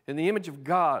in the image of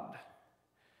God.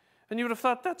 And you would have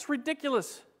thought, that's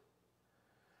ridiculous.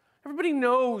 Everybody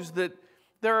knows that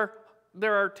there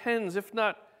are tens, if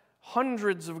not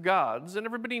hundreds of gods, and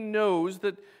everybody knows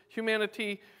that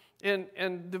humanity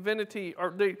and divinity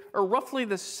are roughly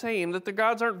the same, that the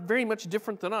gods aren't very much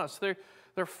different than us.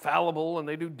 they're fallible and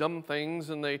they do dumb things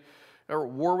and they are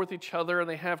at war with each other and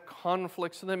they have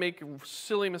conflicts and they make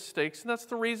silly mistakes. And that's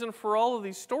the reason for all of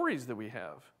these stories that we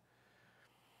have.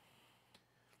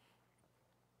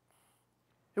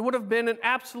 It would have been an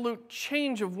absolute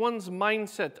change of one's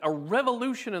mindset, a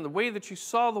revolution in the way that you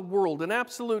saw the world, an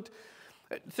absolute,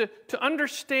 to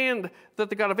understand that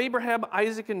the God of Abraham,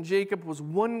 Isaac, and Jacob was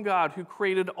one God who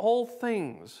created all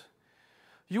things.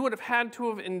 You would have had to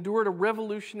have endured a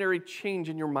revolutionary change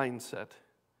in your mindset.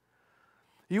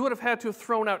 You would have had to have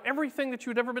thrown out everything that you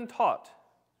had ever been taught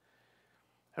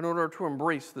in order to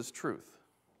embrace this truth.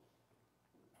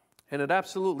 And it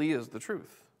absolutely is the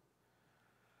truth.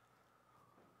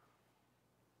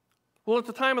 Well, at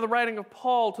the time of the writing of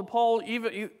Paul,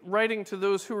 even writing to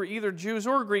those who were either Jews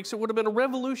or Greeks, it would have been a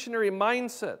revolutionary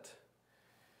mindset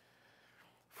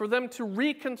for them to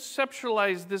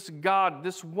reconceptualize this God,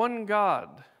 this one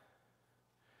God,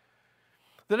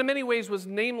 that in many ways was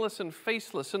nameless and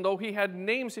faceless. And though he had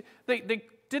names, they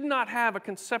did not have a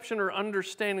conception or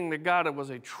understanding that God was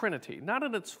a Trinity. Not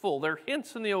in its full. There are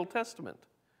hints in the Old Testament,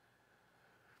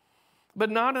 but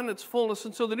not in its fullness.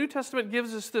 And so the New Testament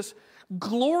gives us this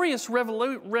glorious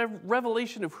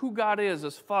revelation of who God is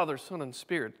as Father, Son, and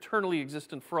Spirit, eternally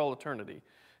existent for all eternity,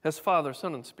 as Father,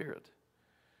 Son, and Spirit.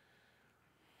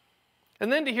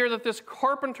 And then to hear that this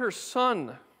carpenter's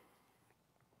son,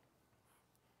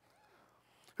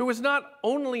 who was not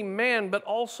only man but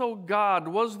also God,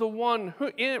 was the one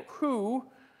who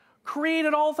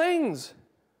created all things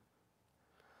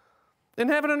in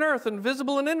heaven and earth, and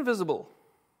visible and invisible.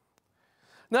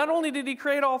 Not only did he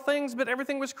create all things, but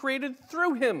everything was created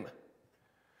through him.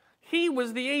 He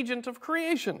was the agent of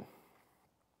creation.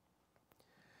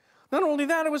 Not only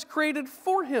that, it was created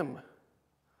for him.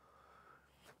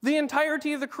 The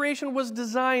entirety of the creation was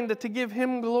designed to give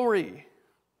him glory.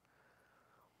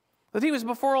 That he was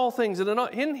before all things, and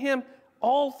in him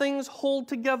all things hold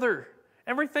together.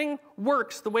 Everything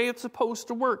works the way it's supposed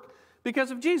to work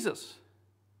because of Jesus.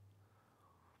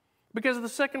 Because of the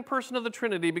second person of the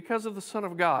Trinity, because of the Son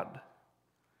of God.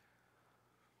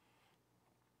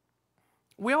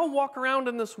 We all walk around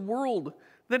in this world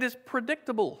that is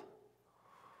predictable.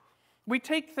 We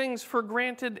take things for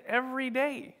granted every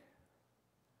day.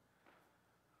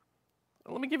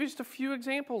 Let me give you just a few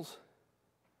examples.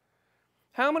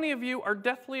 How many of you are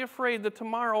deathly afraid that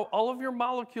tomorrow all of your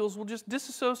molecules will just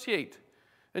disassociate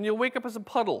and you'll wake up as a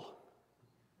puddle?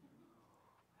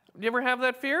 Do you ever have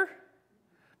that fear?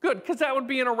 Good, because that would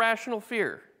be an irrational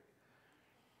fear.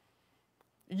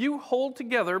 You hold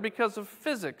together because of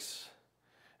physics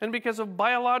and because of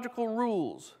biological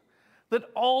rules that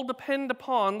all depend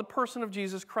upon the person of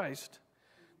Jesus Christ.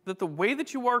 That the way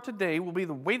that you are today will be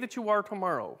the way that you are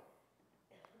tomorrow.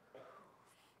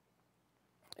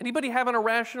 Anybody have an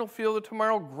irrational feel that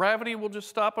tomorrow gravity will just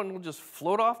stop and will just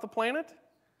float off the planet?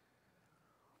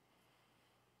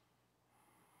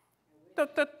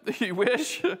 You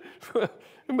wish.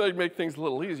 It might make things a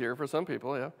little easier for some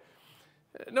people, yeah.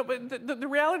 No, but the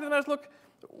reality of the matter is, look,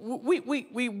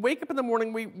 we wake up in the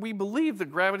morning, we believe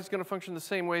that gravity is going to function the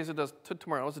same way as it does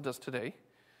tomorrow, as it does today.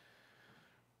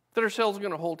 That our cells are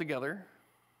going to hold together.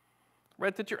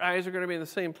 Right, that your eyes are going to be in the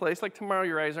same place. Like tomorrow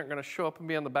your eyes aren't going to show up and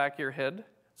be on the back of your head.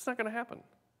 It's not going to happen.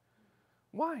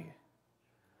 Why?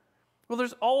 Well,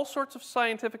 there's all sorts of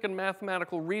scientific and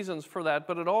mathematical reasons for that,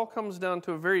 but it all comes down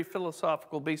to a very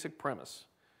philosophical basic premise,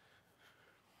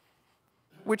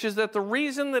 which is that the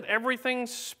reason that everything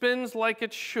spins like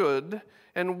it should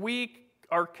and we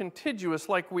are contiguous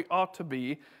like we ought to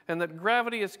be, and that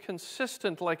gravity is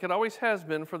consistent like it always has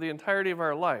been for the entirety of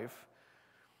our life,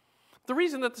 the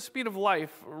reason that the speed of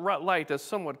light is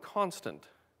somewhat constant,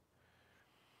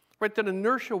 right, that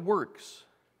inertia works,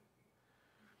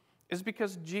 is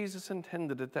because Jesus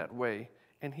intended it that way,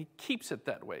 and he keeps it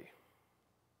that way.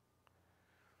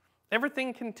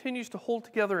 Everything continues to hold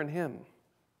together in him.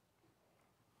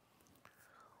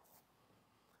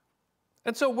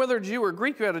 And so whether Jew or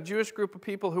Greek, you had a Jewish group of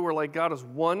people who were like, God is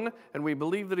one, and we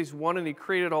believe that he's one, and he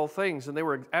created all things, and they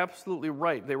were absolutely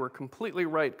right. They were completely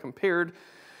right compared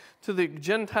to the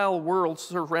Gentile world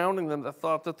surrounding them that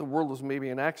thought that the world was maybe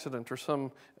an accident or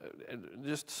some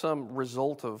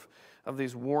result of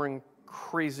these warring,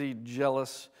 crazy,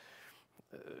 jealous,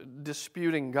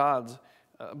 disputing gods.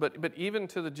 But even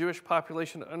to the Jewish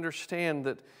population to understand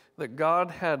that God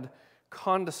had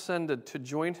condescended to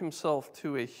join himself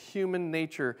to a human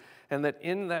nature, and that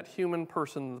in that human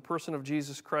person, the person of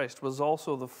Jesus Christ, was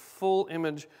also the full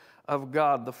image of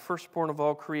God, the firstborn of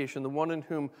all creation, the one in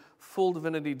whom full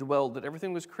divinity dwelled, that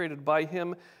everything was created by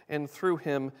him and through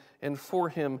him and for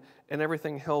him, and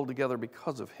everything held together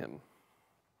because of him.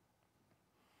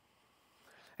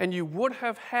 And you would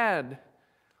have had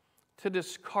to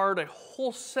discard a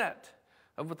whole set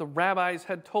of what the rabbis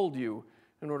had told you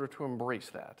in order to embrace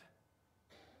that.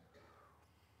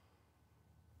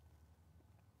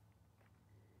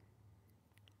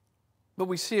 But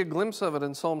we see a glimpse of it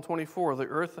in Psalm 24. The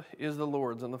earth is the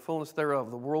Lord's and the fullness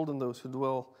thereof, the world and those who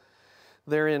dwell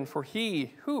therein. For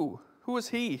he, who is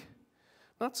he?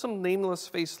 Not some nameless,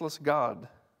 faceless God.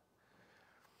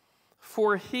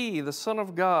 For he, the Son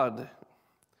of God,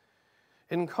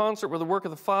 in concert with the work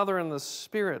of the Father and the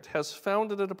Spirit, has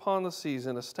founded it upon the seas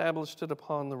and established it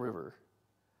upon the river.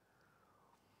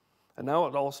 And now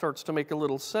it all starts to make a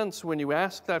little sense when you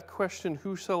ask that question,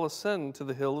 who shall ascend to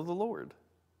the hill of the Lord?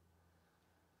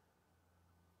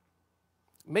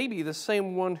 Maybe the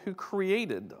same one who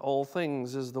created all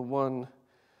things is the one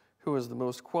who is the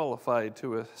most qualified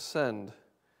to ascend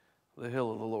the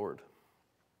hill of the Lord.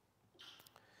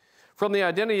 From the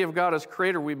identity of God as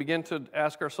creator, we begin to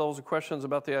ask ourselves questions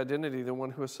about the identity of the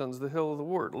one who ascends the hill of the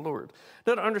Lord.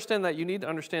 Now, to understand that, you need to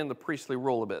understand the priestly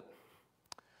role a bit.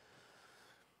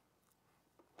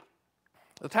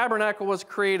 The tabernacle was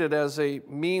created as a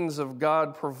means of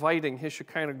God providing his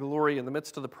Shekinah glory in the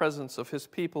midst of the presence of his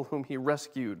people whom he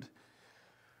rescued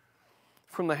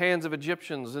from the hands of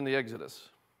Egyptians in the Exodus.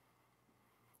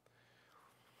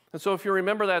 And so if you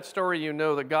remember that story, you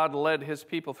know that God led his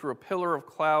people through a pillar of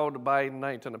cloud by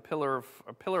night and a pillar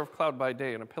of cloud by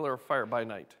day and a pillar of fire by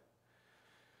night.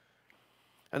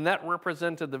 And that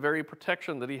represented the very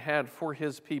protection that he had for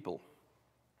his people.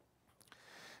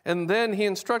 And then he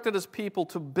instructed his people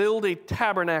to build a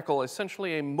tabernacle,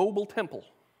 essentially a mobile temple.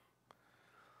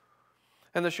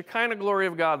 And the Shekinah glory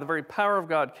of God, the very power of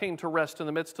God, came to rest in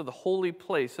the midst of the holy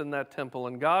place in that temple.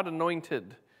 And God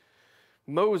anointed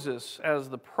Moses as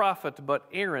the prophet, but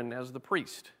Aaron as the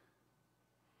priest.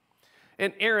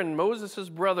 And Aaron, Moses'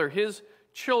 brother, his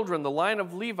children, the line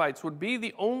of Levites, would be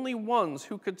the only ones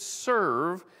who could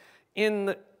serve in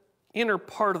the inner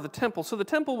part of the temple. So the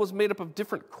temple was made up of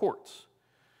different courts.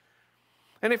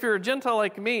 And if you're a Gentile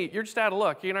like me, you're just out of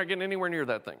luck. You're not getting anywhere near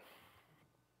that thing.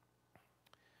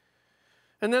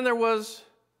 And then there was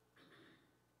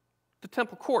the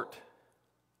temple court,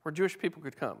 where Jewish people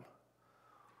could come.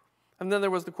 And then there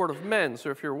was the court of men.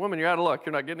 So if you're a woman, you're out of luck.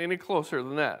 You're not getting any closer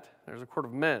than that. There's a court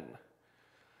of men.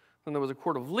 Then there was a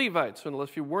court of Levites. So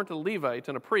unless you weren't a Levite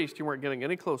and a priest, you weren't getting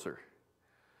any closer.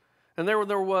 And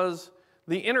there was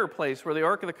the inner place where the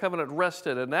Ark of the Covenant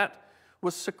rested, and that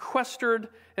was sequestered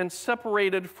and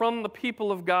separated from the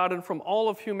people of God and from all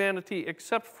of humanity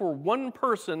except for one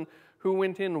person who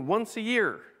went in once a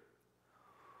year.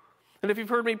 And if you've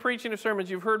heard me preaching the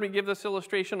sermons, you've heard me give this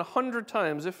illustration 100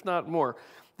 times, if not more.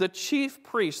 The chief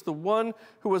priest, the one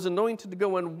who was anointed to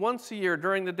go in once a year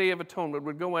during the Day of Atonement,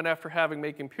 would go in after having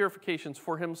making purifications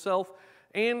for himself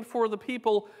and for the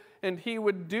people, and he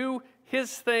would do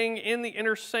his thing in the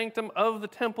inner sanctum of the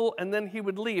temple, and then he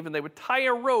would leave, and they would tie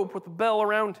a rope with a bell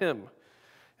around him.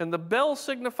 And the bell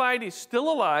signified he's still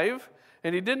alive,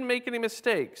 and he didn't make any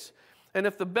mistakes. And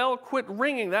if the bell quit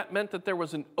ringing, that meant that there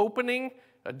was an opening,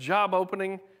 a job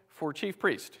opening for chief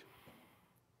priest.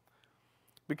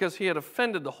 Because he had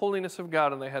offended the holiness of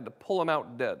God, and they had to pull him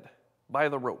out dead by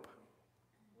the rope.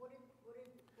 What did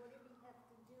he have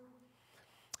to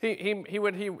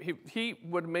do? He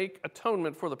would make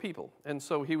atonement for the people, and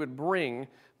so he would bring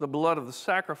the blood of the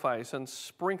sacrifice and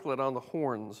sprinkle it on the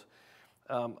horns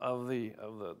of the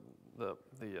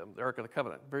Ark of the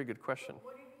Covenant. Very good question.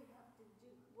 What did he have to do?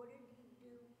 What did he do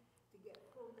to get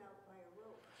pulled out by a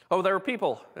rope? Oh, there were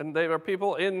people, and they were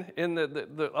people in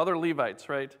the other Levites,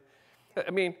 right? I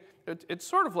mean, it's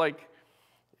sort of like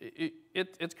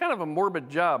it's kind of a morbid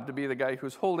job to be the guy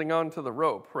who's holding on to the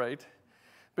rope, right?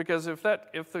 Because if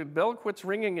the bell quits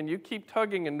ringing and you keep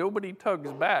tugging and nobody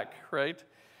tugs back, right?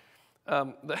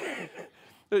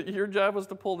 Your job was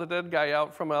to pull the dead guy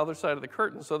out from the other side of the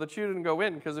curtain so that you didn't go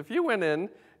in. Because if you went in,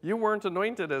 you weren't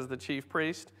anointed as the chief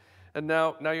priest, and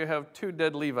now you have two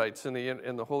dead Levites in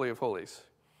the Holy of Holies.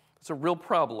 It's a real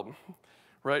problem,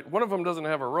 right? One of them doesn't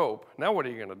have a rope. Now what are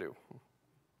you going to do?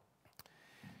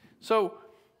 So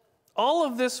all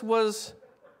of this was.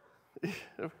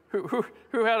 Who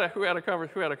had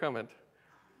a comment?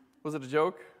 Was it a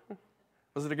joke?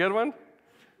 Was it a good one?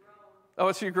 Oh,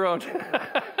 it's you groaned.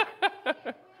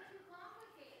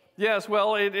 Yes,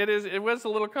 well, it was a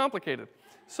little complicated.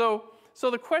 So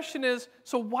the question is,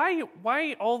 so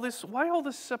why all this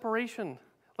separation?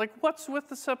 Like, what's with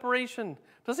the separation?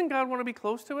 Doesn't God want to be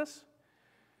close to us?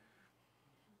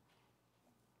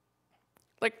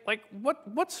 Like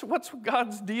what's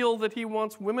God's deal that he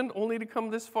wants women only to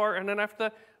come this far and then after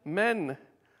that, men?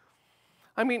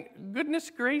 I mean,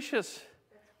 goodness gracious.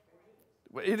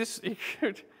 It is,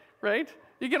 right?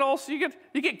 You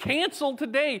get canceled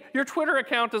today. Your Twitter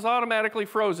account is automatically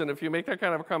frozen if you make that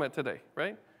kind of a comment today,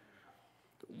 right?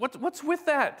 What's with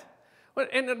that?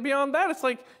 And beyond that, it's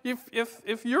like,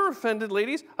 if you're offended,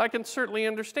 ladies, I can certainly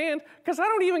understand, because I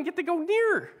don't even get to go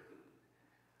near.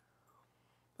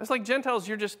 It's like Gentiles,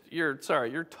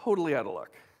 you're totally out of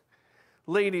luck.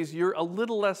 Ladies, you're a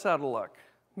little less out of luck.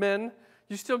 Men,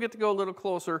 you still get to go a little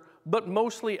closer, but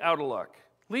mostly out of luck.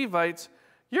 Levites,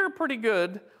 you're pretty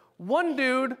good. One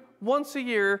dude, once a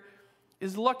year,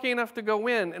 is lucky enough to go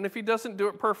in, and if he doesn't do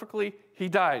it perfectly, he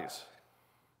dies.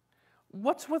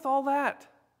 What's with all that?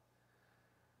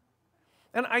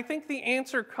 And I think the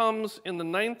answer comes in the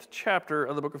 9th chapter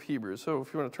of the book of Hebrews. So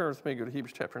if you want to turn with me, go to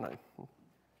Hebrews chapter 9.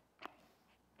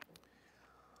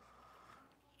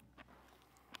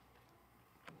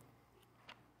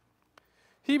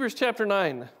 Hebrews chapter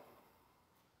 9.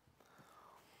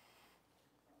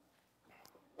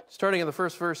 Starting in the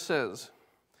first verse says,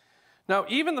 "Now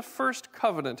even the first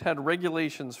covenant had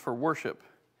regulations for worship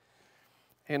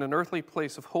and an earthly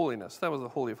place of holiness." That was the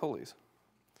Holy of Holies.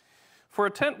 "For a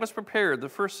tent was prepared, the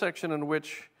first section in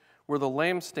which were the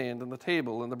lampstand and the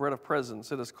table and the bread of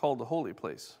presence. It is called the holy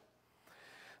place.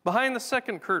 Behind the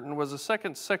second curtain was a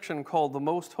second section called the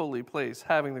most holy place,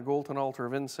 having the golden altar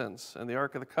of incense and the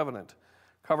ark of the covenant,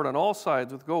 covered on all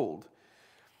sides with gold,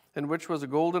 in which was a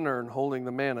golden urn holding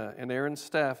the manna and Aaron's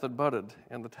staff that budded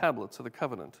and the tablets of the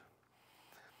covenant.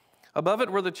 Above it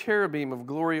were the cherubim of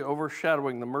glory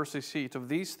overshadowing the mercy seat. Of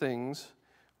these things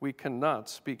we cannot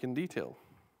speak in detail,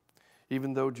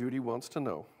 even though Judy wants to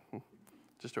know."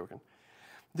 Just joking.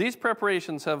 "These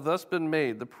preparations have thus been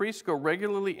made. The priests go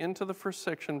regularly into the first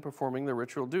section performing their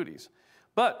ritual duties.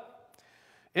 But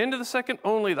into the second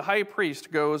only the high priest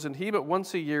goes, and he but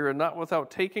once a year, and not without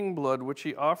taking blood, which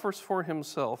he offers for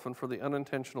himself and for the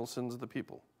unintentional sins of the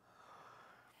people.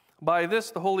 By this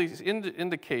the Holy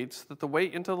indicates that the way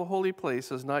into the holy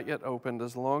place is not yet opened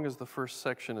as long as the first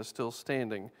section is still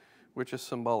standing, which is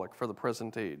symbolic for the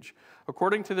present age,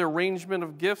 according to the arrangement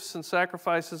of gifts and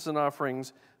sacrifices and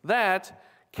offerings that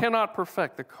cannot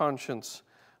perfect the conscience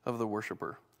of the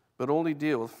worshiper, but only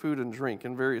deal with food and drink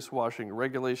and various washing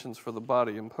regulations for the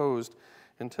body imposed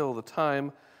until the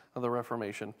time of the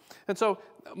Reformation." And so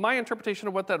my interpretation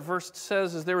of what that verse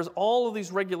says is there was all of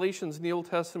these regulations in the Old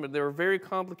Testament. They were very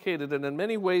complicated, and in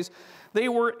many ways they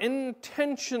were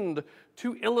intentioned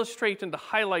to illustrate and to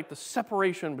highlight the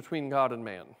separation between God and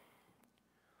man.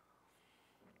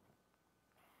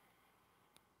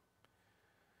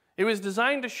 It was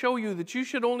designed to show you that you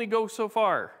should only go so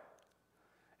far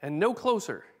and no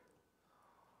closer.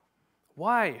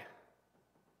 Why?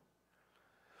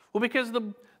 Well, because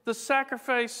the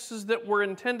sacrifices that were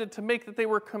intended to make, that they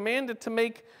were commanded to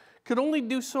make, could only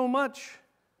do so much.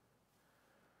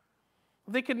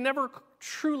 They could never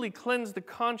truly cleanse the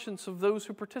conscience of those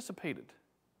who participated.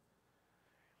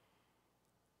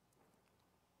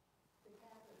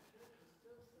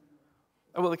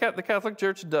 Well, the Catholic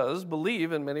Church does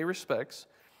believe in many respects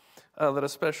that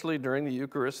especially during the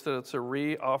Eucharist that it's a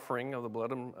re-offering of the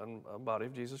blood and body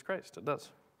of Jesus Christ. It does.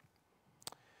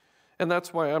 And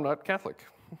that's why I'm not Catholic,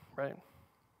 right?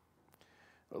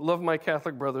 I love my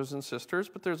Catholic brothers and sisters,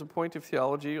 but there's a point of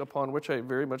theology upon which I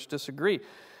very much disagree.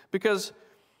 Because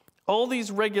all these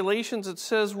regulations, it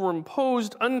says, were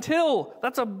imposed until.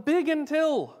 That's a big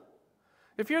until.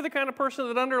 If you're the kind of person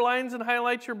that underlines and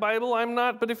highlights your Bible, I'm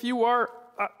not, but if you are,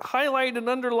 highlight and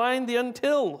underline the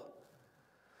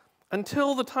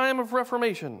until the time of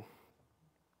Reformation.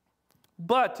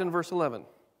 But, in verse 11,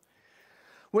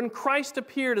 when Christ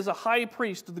appeared as a high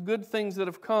priest of the good things that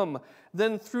have come,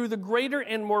 then through the greater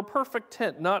and more perfect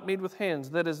tent, not made with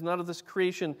hands, that is, not of this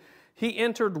creation, he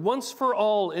entered once for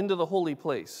all into the holy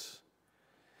place,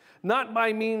 not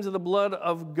by means of the blood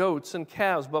of goats and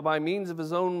calves, but by means of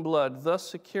his own blood, thus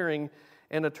securing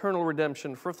an eternal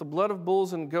redemption. For if the blood of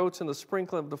bulls and goats and the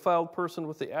sprinkling of a defiled person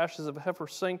with the ashes of a heifer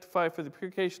sanctify for the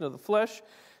purification of the flesh,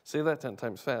 say that 10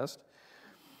 times fast,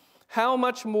 how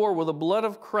much more will the blood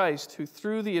of Christ, who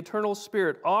through the eternal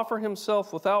Spirit offer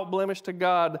himself without blemish to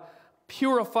God,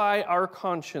 purify our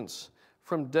conscience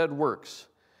from dead works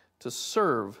to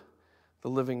serve the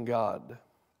living God?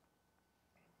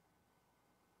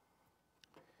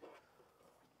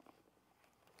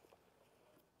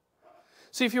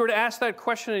 See, if you were to ask that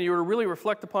question and you were to really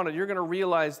reflect upon it, you're going to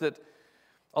realize that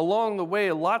along the way,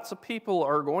 lots of people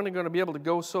are going to be able to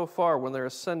go so far when they're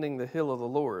ascending the hill of the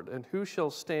Lord. And who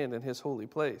shall stand in his holy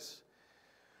place?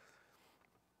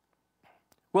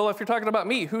 Well, if you're talking about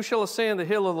me, who shall ascend the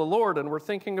hill of the Lord? And we're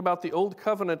thinking about the old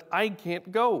covenant, I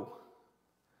can't go.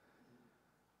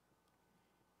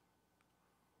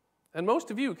 And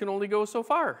most of you can only go so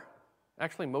far.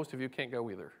 Actually, most of you can't go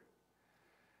either.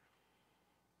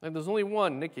 And there's only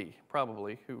one, Nikki,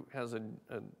 probably, who has a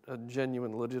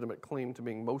genuine, legitimate claim to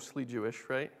being mostly Jewish,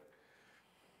 right?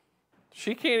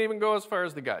 She can't even go as far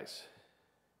as the guys.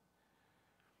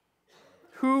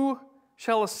 Who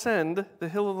shall ascend the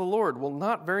hill of the Lord? Well,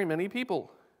 not very many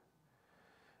people.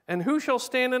 And who shall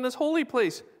stand in his holy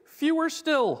place? Fewer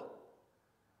still.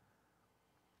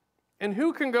 And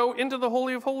who can go into the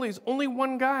Holy of Holies? Only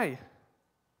one guy.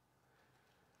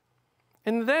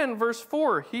 And then, verse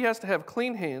 4, he has to have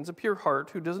clean hands, a pure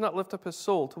heart, who does not lift up his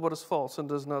soul to what is false and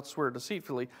does not swear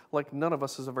deceitfully, like none of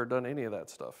us has ever done any of that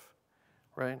stuff,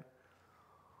 right?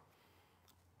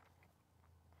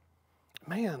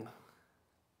 Man.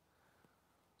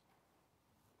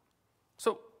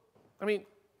 So, I mean,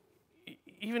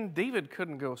 even David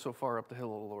couldn't go so far up the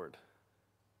hill of the Lord.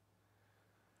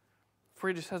 For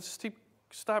he just had to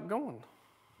stop going.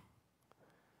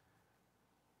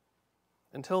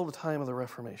 Until the time of the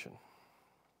Reformation.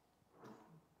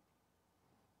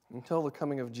 Until the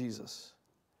coming of Jesus.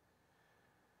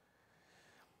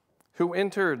 Who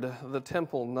entered the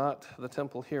temple, not the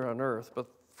temple here on earth, but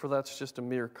for that's just a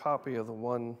mere copy of the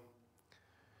one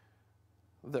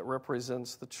that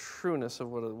represents the trueness of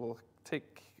what will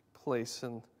take place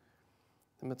in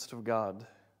the midst of God.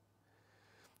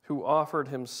 Who offered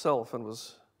himself and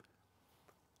was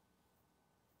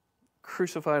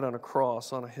crucified on a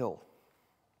cross on a hill.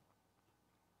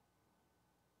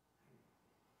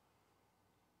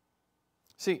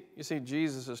 You see,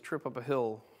 Jesus' trip up a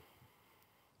hill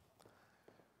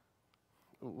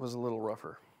was a little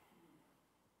rougher.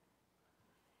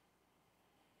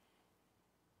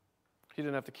 He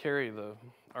didn't have to carry the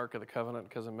Ark of the Covenant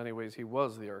because in many ways he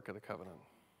was the Ark of the Covenant.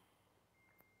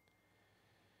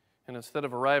 And instead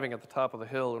of arriving at the top of the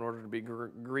hill in order to be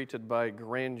greeted by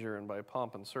grandeur and by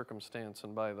pomp and circumstance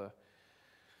and by the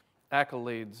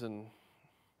accolades and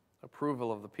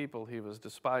approval of the people, he was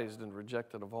despised and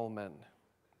rejected of all men.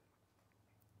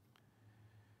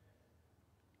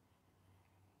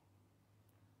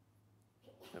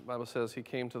 The Bible says he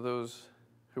came to those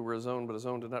who were his own, but his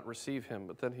own did not receive him.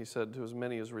 But then he said to as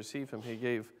many as received him, he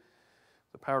gave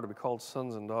the power to be called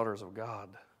sons and daughters of God.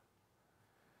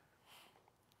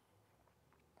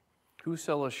 Who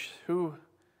shall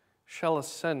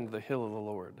ascend the hill of the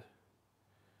Lord?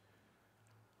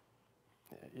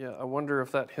 Yeah, I wonder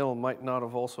if that hill might not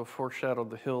have also foreshadowed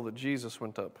the hill that Jesus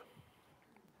went up.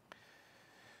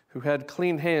 Who had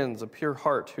clean hands, a pure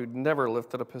heart, who never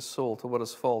lifted up his soul to what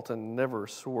is fault and never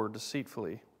swore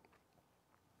deceitfully.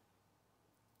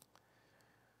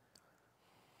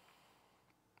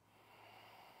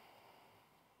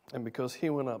 And because he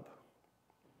went up,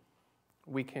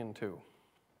 we can too.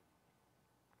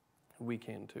 We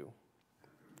can too.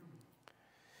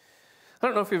 I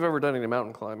don't know if you've ever done any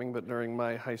mountain climbing, but during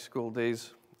my high school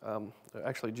days,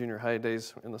 actually junior high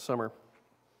days in the summer,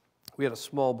 we had a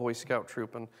small Boy Scout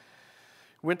troop and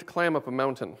went to climb up a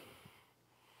mountain.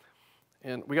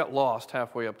 And we got lost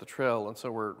halfway up the trail, and so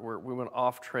we went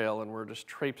off trail, and we're just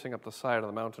traipsing up the side of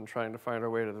the mountain trying to find our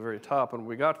way to the very top. And when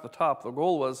we got to the top, the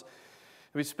goal was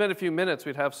we'd spend a few minutes,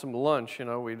 we'd have some lunch,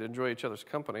 we'd enjoy each other's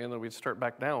company, and then we'd start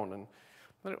back down. And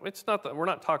it's not that I'm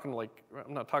not talking like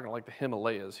the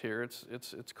Himalayas here.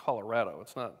 It's Colorado.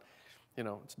 It's not,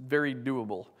 it's very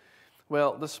doable.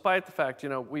 Well, despite the fact,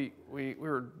 we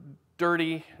were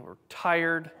dirty, we were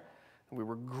tired, and we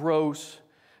were gross,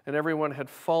 and everyone had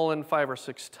fallen 5 or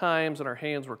 6 times, and our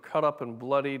hands were cut up and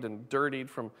bloodied and dirtied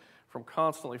from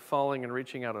constantly falling and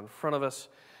reaching out in front of us.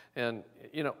 And,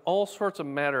 all sorts of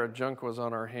matter of junk was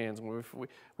on our hands. And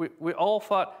we all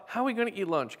thought, how are we going to eat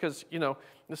lunch? Because,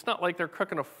 it's not like they're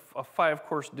cooking a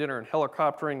 5-course dinner and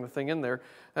helicoptering the thing in there.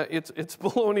 It's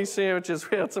bologna sandwiches.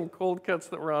 We had some cold cuts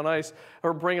that were on ice.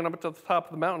 Or bringing them up to the top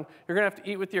of the mountain. You're going to have to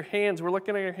eat with your hands. We're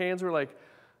looking at your hands. We're like,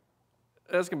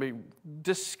 that's going to be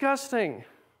disgusting.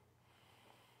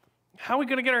 How are we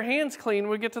going to get our hands clean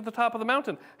when we get to the top of the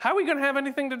mountain? How are we going to have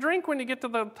anything to drink when you get to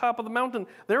the top of the mountain?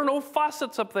 There are no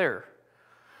faucets up there.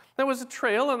 There was a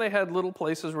trail, and they had little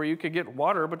places where you could get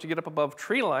water, but you get up above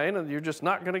tree line, and you're just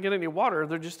not going to get any water.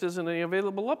 There just isn't any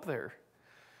available up there.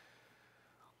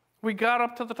 We got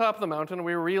up to the top of the mountain, and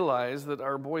we realized that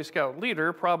our Boy Scout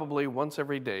leader, probably once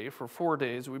every day for 4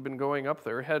 days we've been going up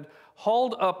there, had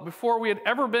hauled up, before we had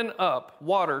ever been up,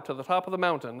 water to the top of the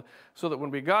mountain, so that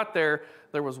when we got there,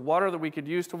 there was water that we could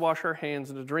use to wash our hands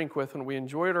and to drink with, and we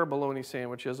enjoyed our bologna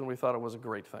sandwiches, and we thought it was a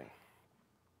great thing.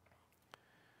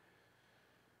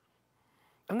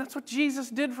 And that's what Jesus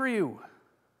did for you.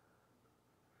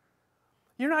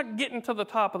 You're not getting to the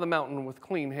top of the mountain with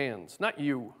clean hands. Not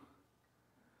you.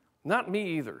 Not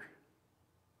me either.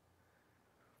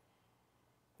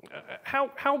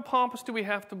 how pompous do we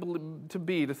have to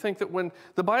be to think that when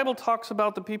the Bible talks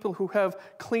about the people who have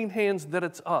clean hands, that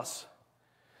it's us?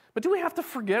 But do we have to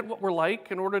forget what we're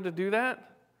like in order to do that?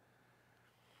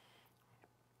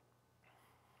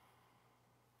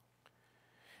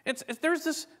 There's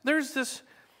this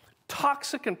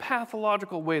toxic and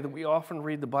pathological way that we often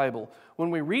read the Bible. When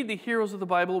we read the heroes of the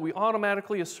Bible, we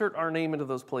automatically assert our name into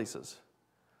those places.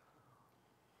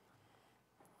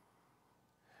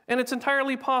 And it's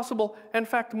entirely possible, in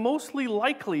fact, mostly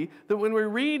likely, that when we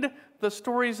read the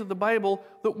stories of the Bible,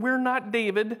 that we're not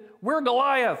David, we're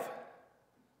Goliath.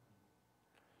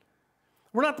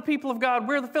 We're not the people of God,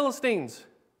 we're the Philistines.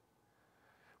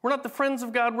 We're not the friends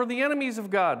of God, we're the enemies of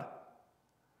God.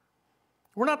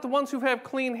 We're not the ones who have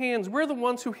clean hands. We're the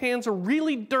ones whose hands are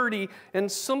really dirty,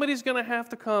 and somebody's going to have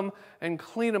to come and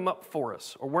clean them up for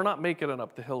us, or we're not making it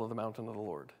up the hill of the mountain of the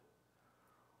Lord.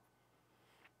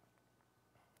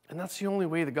 And that's the only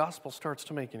way the gospel starts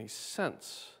to make any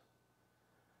sense.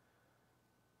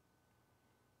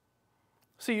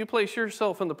 See, you place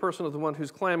yourself in the person of the one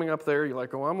who's climbing up there. You're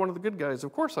like, oh, I'm one of the good guys.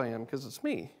 Of course I am, because it's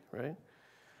me, right?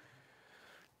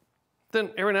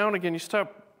 Then every now and again you start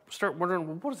wondering,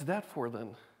 well, what is that for then?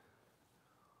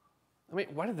 I mean,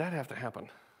 why did that have to happen?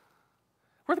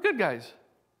 We're the good guys.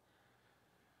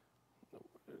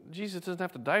 Jesus doesn't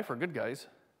have to die for good guys.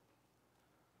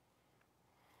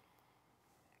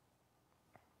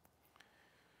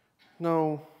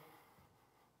 No.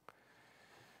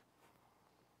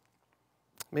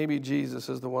 Maybe Jesus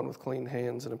is the one with clean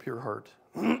hands and a pure heart.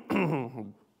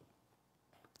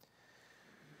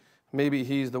 Maybe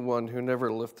he's the one who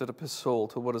never lifted up his soul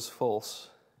to what is false.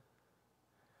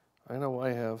 I know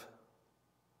I have.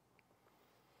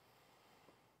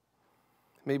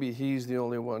 Maybe he's the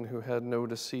only one who had no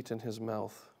deceit in his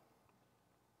mouth.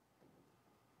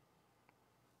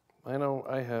 I know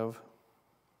I have.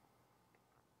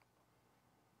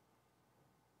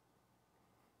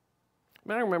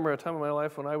 I remember a time in my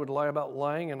life when I would lie about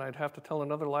lying and I'd have to tell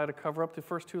another lie to cover up the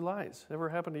first two lies. Ever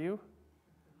happened to you?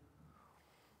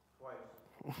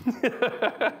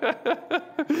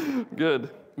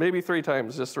 Good. Maybe 3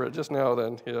 times just now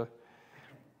then, yeah.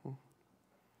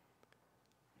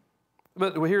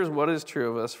 But here's what is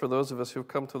true of us. For those of us who've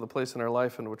come to the place in our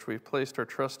life in which we've placed our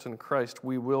trust in Christ,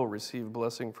 we will receive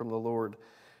blessing from the Lord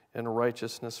and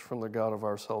righteousness from the God of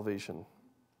our salvation.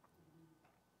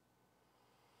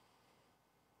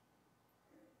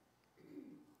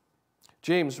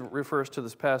 James refers to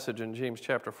this passage in James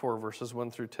chapter 4, verses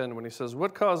 1 through 10, when he says,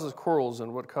 "What causes quarrels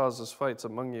and what causes fights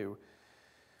among you?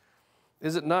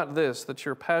 Is it not this, that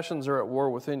your passions are at war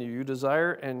within you? You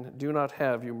desire and do not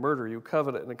have. You murder, you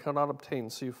covet and cannot obtain,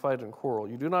 so you fight and quarrel.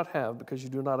 You do not have because you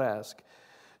do not ask.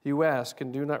 You ask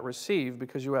and do not receive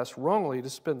because you ask wrongly to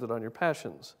spend it on your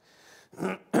passions."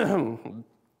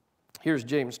 Here's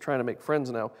James trying to make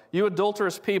friends now. "You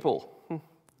adulterous people,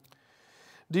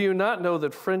 do you not know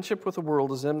that friendship with the world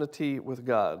is enmity with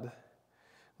God?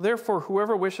 Therefore,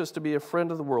 whoever wishes to be a friend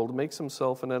of the world makes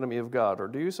himself an enemy of God. Or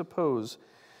do you suppose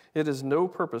it is no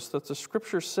purpose that the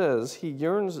Scripture says he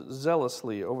yearns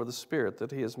zealously over the Spirit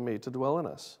that he has made to dwell in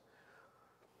us?"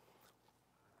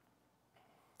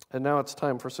 And now it's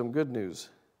time for some good news,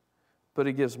 but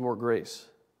he gives more grace.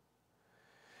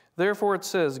 "Therefore it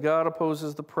says, God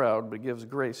opposes the proud, but gives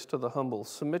grace to the humble.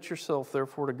 Submit yourself,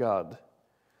 therefore, to God.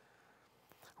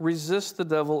 Resist the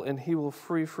devil, and he will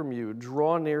flee from you.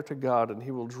 Draw near to God, and he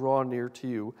will draw near to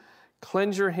you.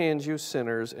 Cleanse your hands, you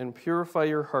sinners, and purify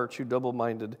your hearts, you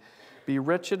double-minded. Be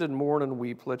wretched and mourn and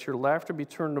weep. Let your laughter be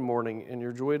turned to mourning, and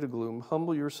your joy to gloom.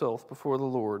 Humble yourself before the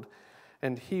Lord,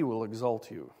 and he will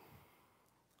exalt you."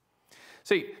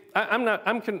 See, a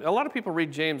lot of people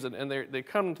read James, and they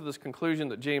come to this conclusion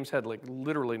that James had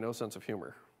literally no sense of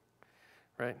humor,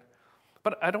 right?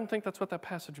 But I don't think that's what that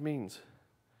passage means.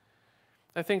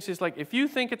 I think she's like, if you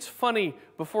think it's funny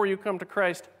before you come to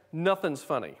Christ, nothing's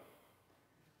funny.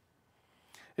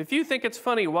 If you think it's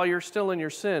funny while you're still in your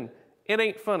sin, it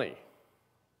ain't funny.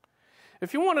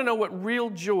 If you want to know what real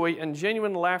joy and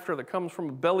genuine laughter that comes from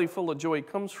a belly full of joy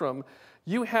comes from,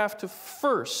 you have to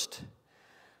first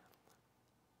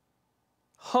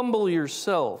humble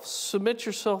yourself, submit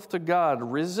yourself to God,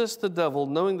 resist the devil,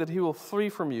 knowing that he will flee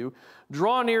from you,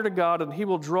 draw near to God, and he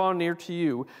will draw near to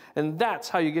you, and that's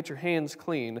how you get your hands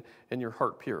clean and your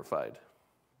heart purified.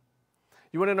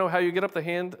 You want to know how you get up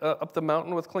the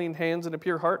mountain with clean hands and a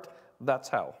pure heart? That's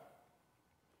how.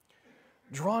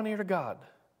 Draw near to God,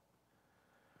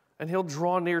 and he'll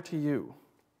draw near to you.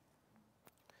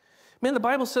 Man, the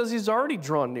Bible says he's already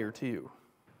drawn near to you.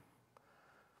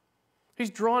 He's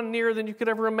drawn nearer than you could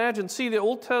ever imagine. See, the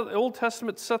Old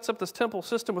Testament sets up this temple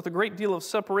system with a great deal of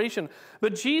separation.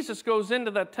 But Jesus goes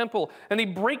into that temple and he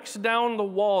breaks down the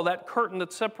wall, that curtain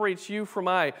that separates you from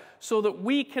I, so that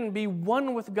we can be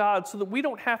one with God, so that we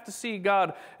don't have to see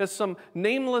God as some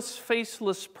nameless,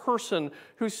 faceless person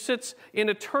who sits in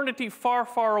eternity far,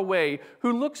 far away,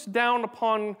 who looks down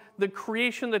upon the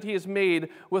creation that he has made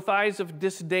with eyes of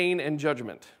disdain and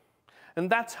judgment. And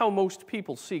that's how most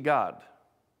people see God.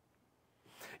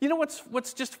 You know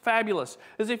what's just fabulous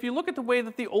is if you look at the way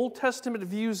that the Old Testament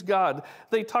views God,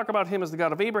 they talk about him as the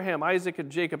God of Abraham, Isaac,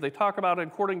 and Jacob. They talk about it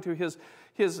according to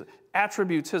his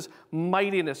attributes, his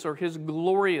mightiness or his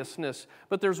gloriousness.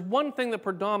 But there's one thing that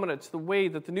predominates the way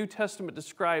that the New Testament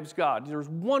describes God. There's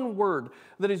one word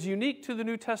that is unique to the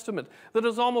New Testament that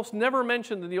is almost never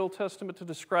mentioned in the Old Testament to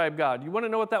describe God. You want to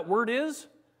know what that word is?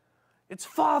 It's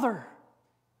Father.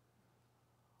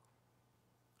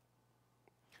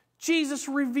 Jesus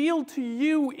revealed to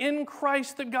you in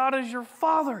Christ that God is your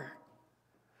Father.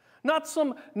 Not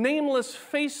some nameless,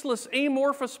 faceless,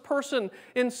 amorphous person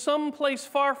in some place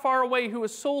far, far away who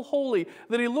is so holy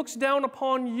that he looks down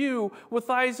upon you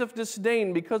with eyes of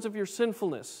disdain because of your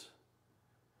sinfulness.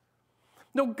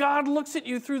 No, God looks at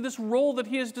you through this role that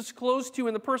he has disclosed to you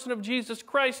in the person of Jesus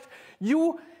Christ.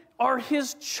 You are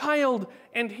his child,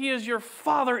 and he is your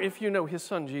Father if you know his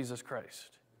Son, Jesus Christ.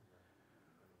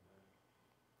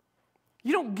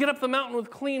 You don't get up the mountain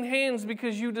with clean hands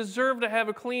because you deserve to have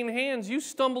a clean hands. You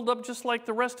stumbled up just like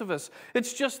the rest of us.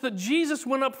 It's just that Jesus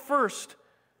went up first.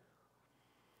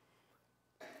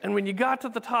 And when you got to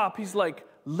the top, he's like,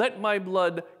 let my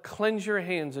blood cleanse your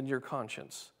hands and your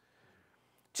conscience.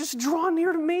 Just draw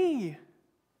near to me,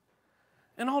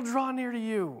 and I'll draw near to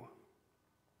you.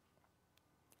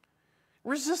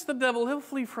 Resist the devil, he'll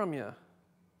flee from you.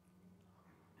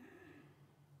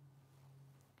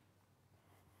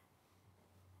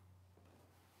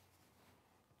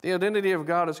 The identity of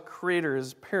God as creator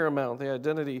is paramount. The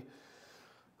identity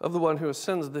of the one who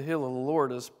ascends the hill of the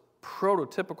Lord is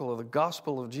prototypical of the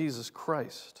gospel of Jesus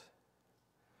Christ.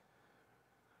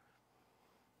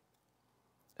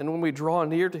 And when we draw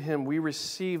near to him, we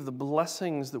receive the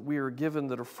blessings that we are given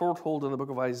that are foretold in the book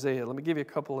of Isaiah. Let me give you a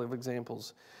couple of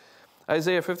examples.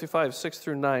 Isaiah 55, 6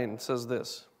 through 9 says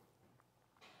this: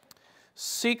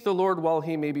 Seek the Lord while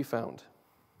he may be found.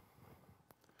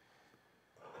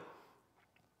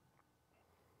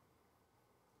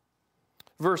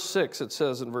 Verse 6, it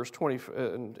says in verse 20,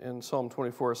 in Psalm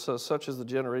 24, it says, such is the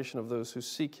generation of those who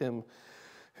seek him,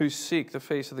 who seek the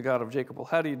face of the God of Jacob. Well,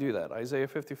 how do you do that? Isaiah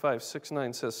 55, 6,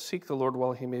 9 says, seek the Lord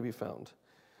while he may be found.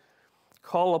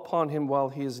 Call upon him while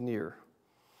he is near.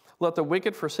 Let the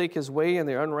wicked forsake his way, and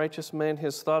the unrighteous man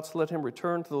his thoughts. Let him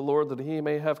return to the Lord, that he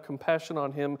may have compassion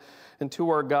on him, and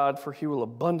to our God, for he will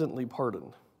abundantly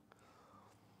pardon.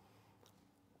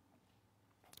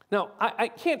 Now, I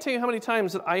can't tell you how many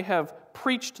times that I have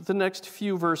preached the next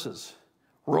few verses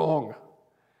wrong.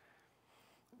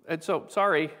 And so,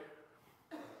 sorry.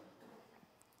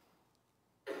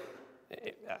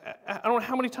 I don't know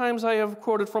how many times I have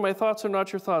quoted, for my thoughts are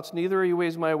not your thoughts, neither are your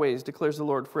ways my ways, declares the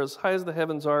Lord. For as high as the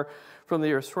heavens are from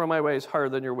the earth, so are my ways higher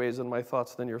than your ways, and my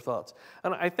thoughts than your thoughts.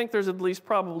 And I think there's at least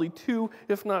probably 2,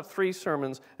 if not 3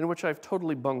 sermons in which I've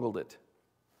totally bungled it.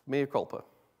 Mea culpa.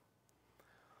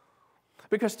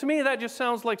 Because to me, that just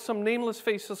sounds like some nameless,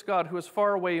 faceless God who is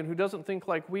far away and who doesn't think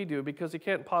like we do because he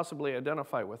can't possibly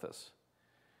identify with us.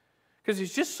 Because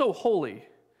he's just so holy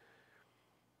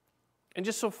and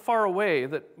just so far away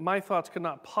that my thoughts could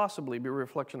not possibly be a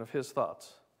reflection of his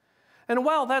thoughts. And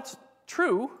while that's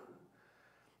true,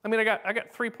 I mean, I got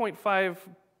 3.5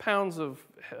 pounds of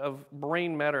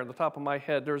brain matter at the top of my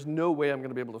head. There's no way I'm going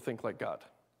to be able to think like God,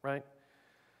 right?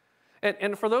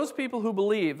 And for those people who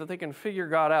believe that they can figure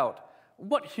God out,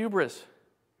 what hubris.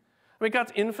 I mean,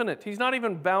 God's infinite. He's not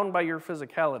even bound by your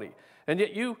physicality. And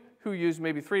yet you, who use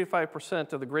maybe 3 to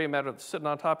 5% of the gray matter that's sitting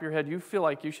on top of your head, you feel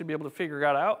like you should be able to figure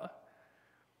God out?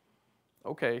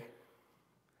 Okay.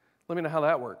 Let me know how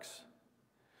that works.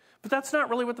 But that's not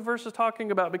really what the verse is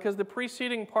talking about, because the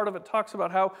preceding part of it talks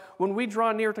about how when we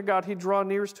draw near to God, he draws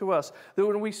near to us. That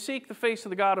when we seek the face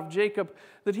of the God of Jacob,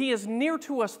 that he is near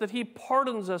to us, that he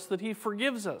pardons us, that he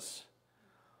forgives us.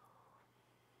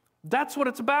 That's what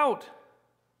it's about.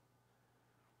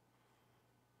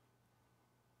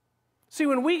 See,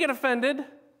 when we get offended,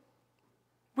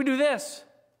 we do this.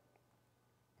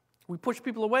 We push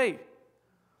people away.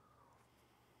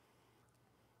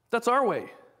 That's our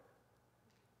way.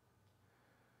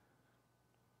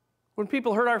 When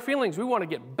people hurt our feelings, we want to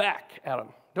get back at them,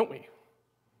 don't we?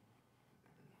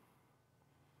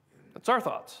 That's our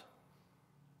thoughts.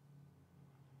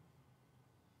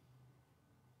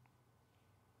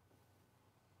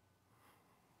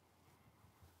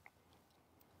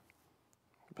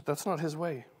 But that's not his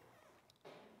way.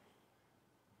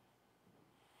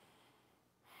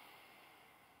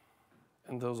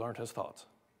 And those aren't his thoughts.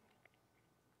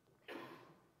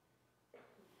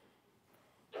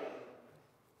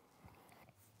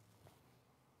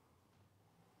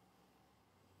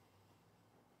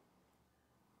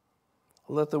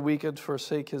 Let the wicked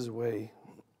forsake his way,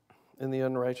 and the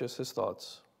unrighteous his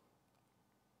thoughts.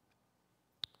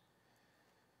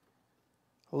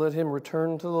 Let him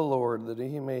return to the Lord, that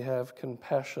he may have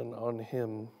compassion on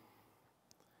him,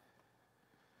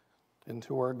 and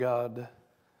to our God,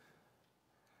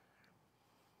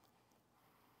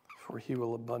 for he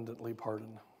will abundantly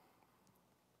pardon.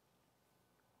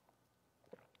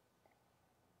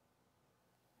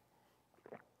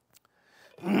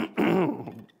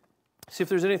 See, if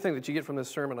there's anything that you get from this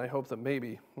sermon, I hope that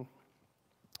maybe,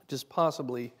 just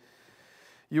possibly,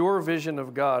 your vision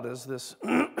of God as this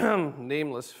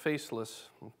nameless, faceless,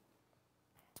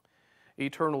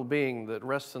 eternal being that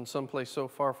rests in some place so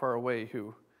far, far away,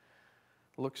 who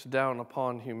looks down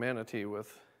upon humanity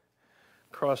with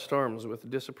crossed arms, with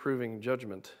disapproving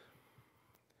judgment,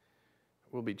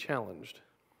 will be challenged.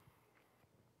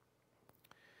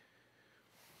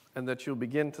 And that you'll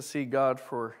begin to see God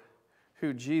for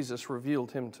who Jesus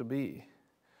revealed him to be,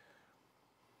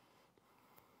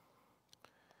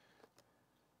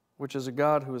 which is a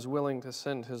God who is willing to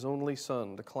send his only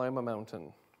Son to climb a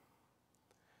mountain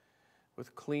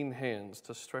with clean hands,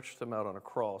 to stretch them out on a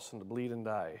cross and to bleed and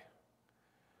die,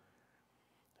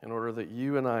 in order that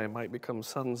you and I might become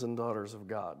sons and daughters of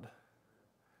God,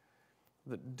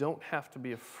 that don't have to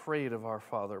be afraid of our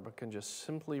Father, but can just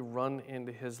simply run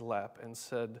into his lap and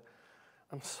said,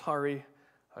 I'm sorry,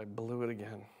 I blew it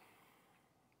again.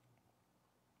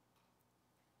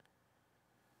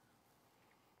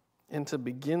 And to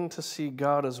begin to see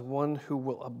God as one who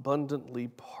will abundantly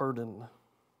pardon,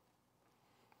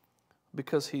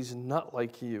 because he's not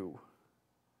like you.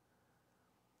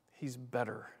 He's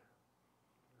better.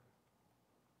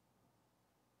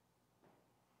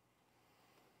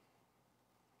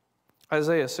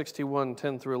 Isaiah 61,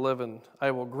 10 through 11,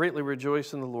 I will greatly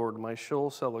rejoice in the Lord. My soul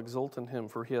shall exult in him,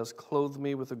 for he has clothed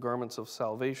me with the garments of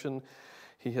salvation.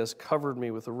 He has covered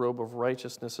me with a robe of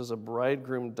righteousness, as a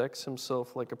bridegroom decks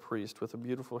himself like a priest with a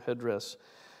beautiful headdress,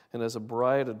 and as a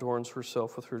bride adorns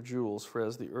herself with her jewels. For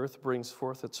as the earth brings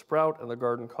forth its sprout, and the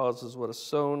garden causes what is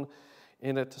sown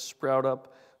in it to sprout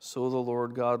up, so the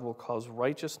Lord God will cause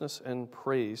righteousness and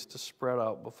praise to sprout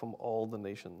out from all the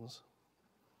nations.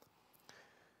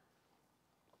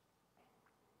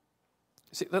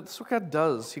 See, that's what God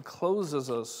does. He clothes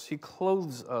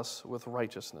us with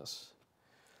righteousness.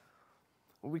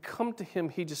 When we come to him,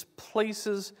 he just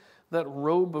places that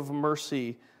robe of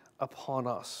mercy upon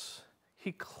us.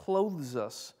 He clothes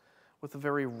us with the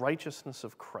very righteousness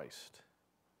of Christ.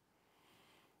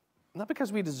 Not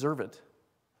because we deserve it,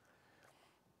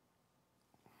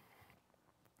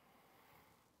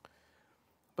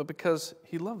 but because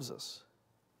he loves us.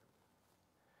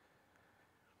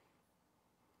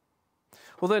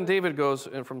 Well, then David goes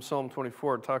from Psalm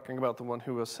 24, talking about the one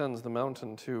who ascends the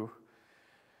mountain, to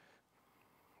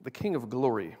the King of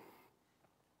glory.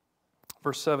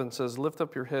 Verse 7 says, Lift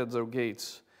up your heads, O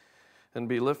gates, and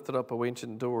be lifted up, O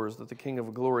ancient doors, that the King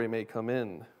of glory may come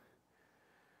in.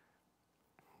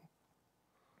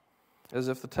 As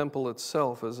if the temple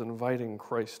itself is inviting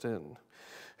Christ in.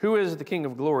 Who is the King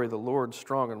of glory? The Lord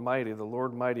strong and mighty, the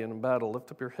Lord mighty in battle.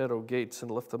 Lift up your head, O gates, and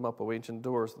lift them up, O ancient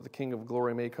doors, that the King of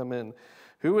glory may come in.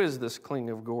 Who is this King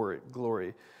of glory?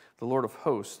 The Lord of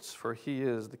hosts, for he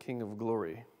is the King of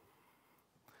glory.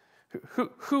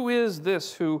 Who is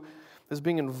this who is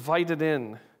being invited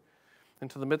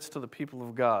into the midst of the people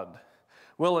of God?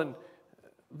 Well, in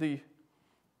the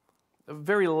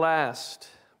very last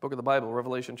book of the Bible,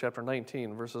 Revelation chapter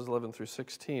 19, verses 11 through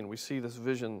 16, we see this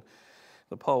vision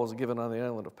that Paul was given on the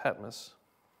island of Patmos.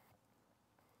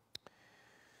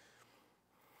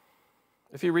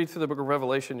 If you read through the book of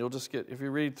Revelation, if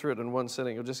you read through it in one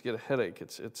sitting, you'll just get a headache.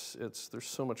 There's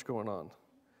so much going on.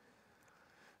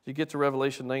 You get to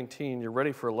Revelation 19, you're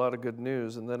ready for a lot of good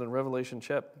news, and then in Revelation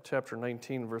chapter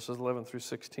 19, verses 11 through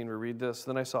 16, we read this,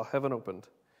 Then I saw heaven opened,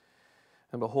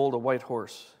 and behold, a white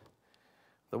horse.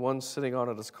 The one sitting on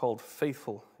it is called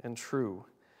Faithful and True,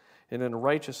 and in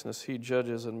righteousness he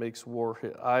judges and makes war.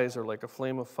 His eyes are like a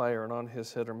flame of fire, and on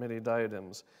his head are many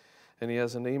diadems. And he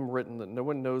has a name written that no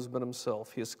one knows but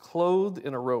himself. He is clothed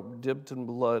in a robe dipped in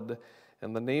blood,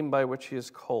 and the name by which he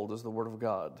is called is the Word of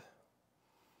God.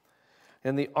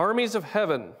 And the armies of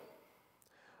heaven,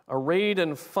 arrayed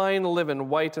in fine linen,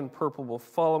 white and purple, were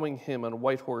following him on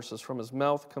white horses. From his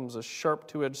mouth comes a sharp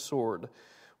two-edged sword,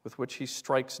 with which he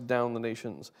strikes down the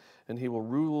nations, and he will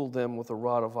rule them with a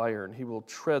rod of iron. He will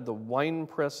tread the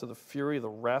winepress of the fury, the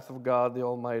wrath of God the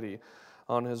Almighty.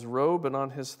 On his robe and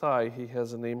on his thigh he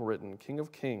has a name written, King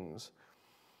of Kings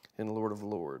and Lord of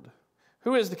Lords.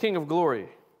 Who is the King of glory?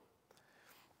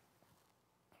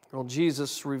 Well,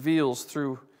 Jesus reveals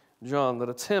through John that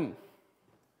it's him.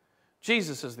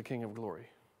 Jesus is the King of glory.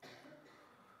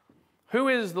 Who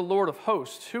is the Lord of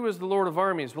hosts? Who is the Lord of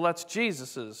armies? Well, that's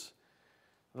Jesus,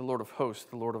 the Lord of hosts,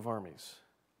 the Lord of armies.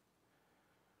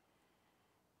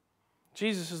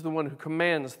 Jesus is the one who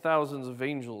commands thousands of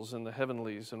angels in the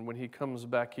heavenlies, and when he comes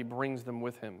back, he brings them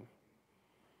with him.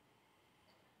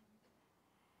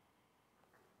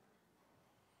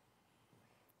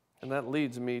 And that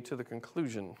leads me to the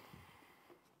conclusion.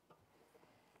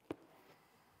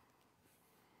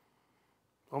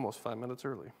 Almost 5 minutes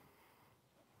early.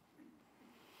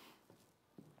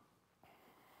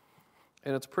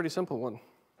 And it's a pretty simple one.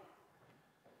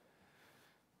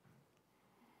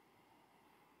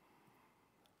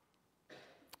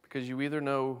 Because you either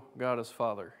know God as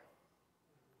Father,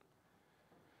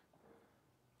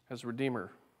 as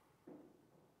Redeemer,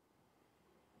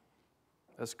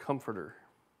 as Comforter,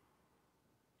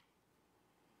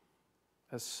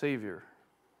 as Savior,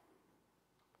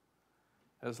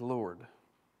 as Lord,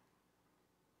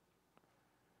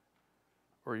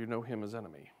 or you know him as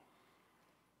enemy.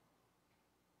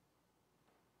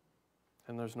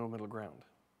 And there's no middle ground.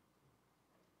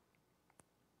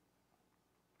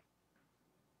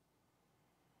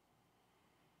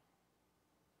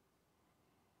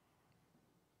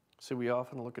 See, we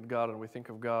often look at God and we think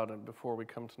of God, and before we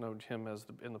come to know him as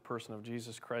in the person of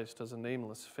Jesus Christ, as a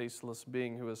nameless, faceless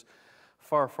being who is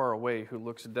far, far away, who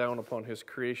looks down upon his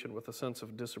creation with a sense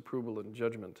of disapproval and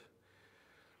judgment.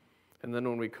 And then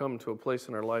when we come to a place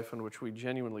in our life in which we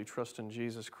genuinely trust in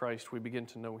Jesus Christ, we begin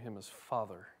to know him as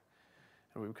Father.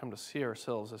 And we come to see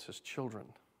ourselves as his children.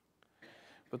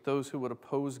 But those who would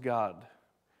oppose God,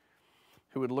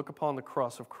 who would look upon the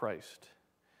cross of Christ,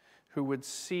 who would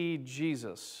see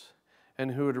Jesus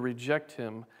and who would reject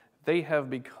him, they have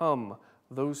become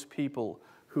those people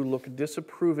who look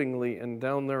disapprovingly and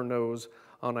down their nose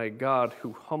on a God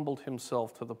who humbled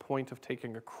himself to the point of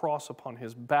taking a cross upon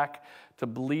his back to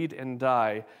bleed and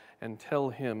die, and tell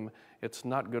him, it's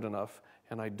not good enough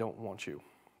and I don't want you.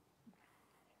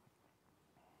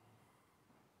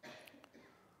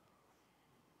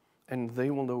 And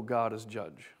they will know God as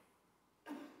judge.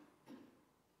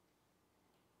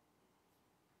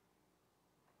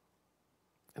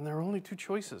 And there are only two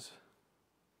choices.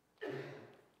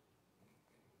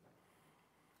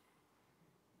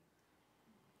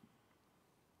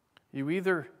 You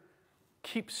either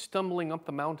keep stumbling up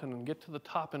the mountain and get to the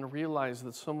top and realize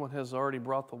that someone has already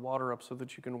brought the water up so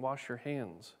that you can wash your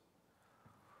hands.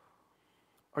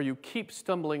 Or you keep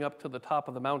stumbling up to the top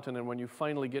of the mountain, and when you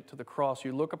finally get to the cross,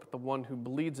 you look up at the one who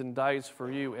bleeds and dies for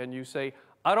you, and you say,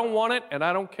 I don't want it and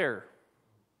I don't care.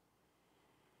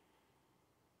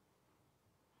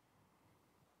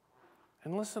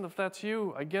 And listen, if that's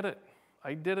you, I get it.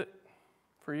 I did it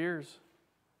for years.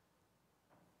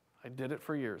 I did it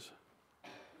for years.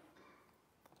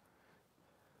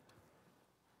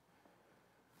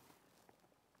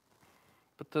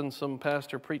 But then some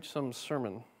pastor preached some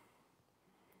sermon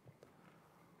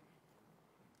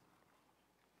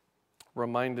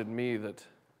reminded me that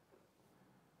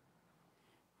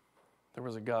there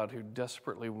was a God who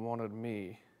desperately wanted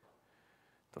me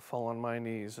to fall on my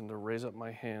knees and to raise up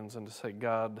my hands and to say,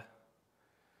 God,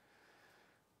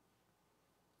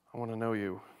 I want to know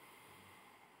you.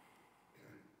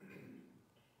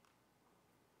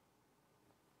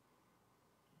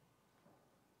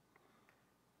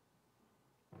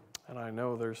 And I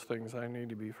know there's things I need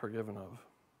to be forgiven of.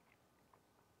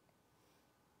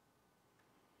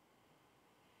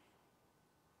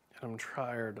 And I'm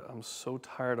tired. I'm so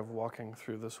tired of walking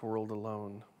through this world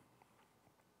alone.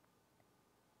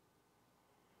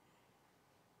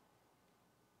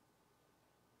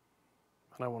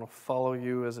 And I want to follow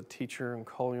you as a teacher and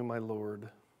call you my Lord.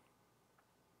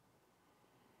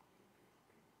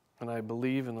 And I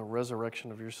believe in the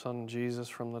resurrection of your Son, Jesus,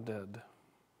 from the dead.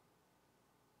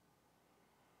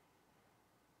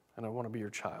 And I want to be your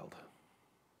child.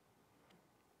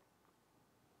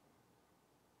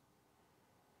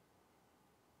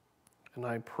 And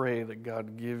I pray that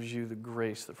God gives you the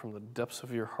grace that from the depths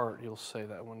of your heart you'll say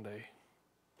that one day.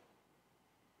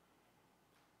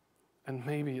 And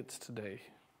maybe it's today.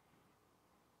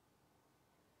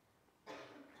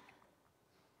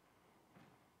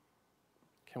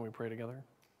 Can we pray together?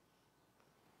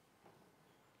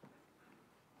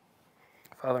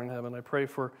 Father in heaven, I pray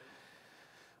for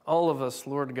all of us,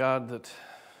 Lord God, that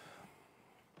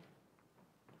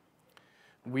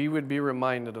we would be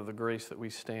reminded of the grace that we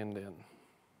stand in.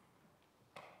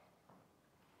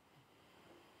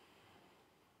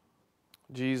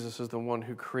 Jesus is the one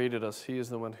who created us. He is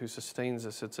the one who sustains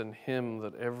us. It's in Him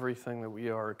that everything that we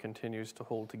are continues to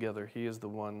hold together. He is the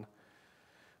one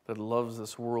that loves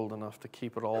this world enough to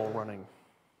keep it all running.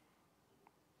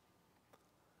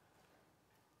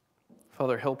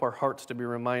 Father, help our hearts to be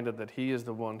reminded that He is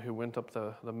the one who went up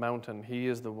the mountain. He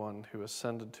is the one who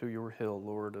ascended to your hill,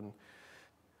 Lord. And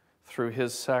through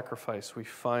His sacrifice, we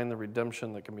find the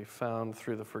redemption that can be found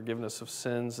through the forgiveness of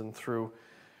sins and through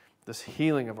this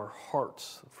healing of our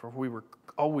hearts, for we were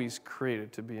always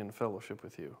created to be in fellowship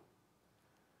with you.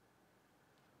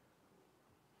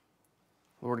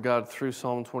 Lord God, through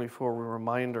Psalm 24, we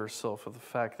remind ourselves of the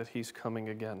fact that He's coming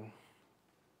again.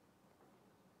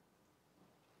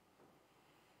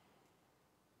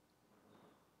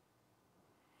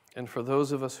 And for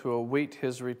those of us who await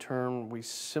His return, we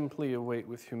simply await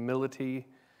with humility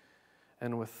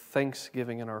and with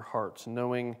thanksgiving in our hearts,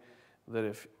 knowing that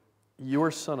if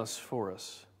your Son is for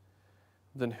us,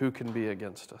 then who can be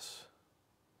against us?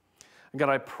 God,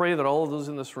 I pray that all of those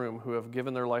in this room who have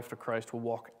given their life to Christ will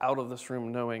walk out of this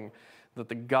room knowing that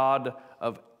the God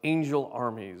of angel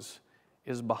armies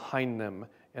is behind them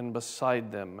and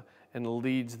beside them and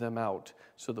leads them out,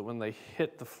 so that when they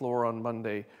hit the floor on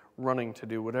Monday running to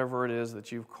do whatever it is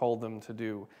that you've called them to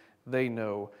do, they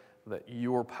know that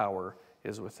your power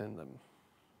is within them.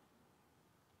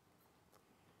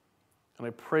 And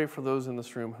I pray for those in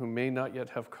this room who may not yet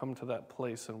have come to that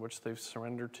place in which they've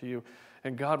surrendered to you.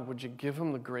 And God, would you give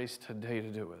them the grace today to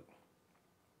do it?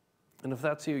 And if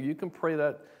that's you, you can pray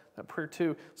that prayer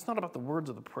too. It's not about the words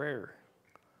of the prayer.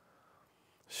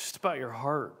 It's just about your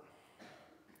heart.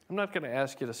 I'm not going to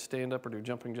ask you to stand up or do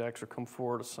jumping jacks or come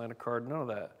forward to sign a card. None of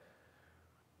that.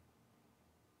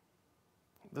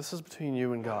 This is between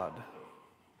you and God.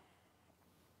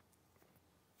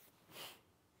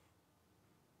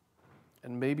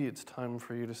 And maybe it's time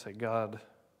for you to say, God,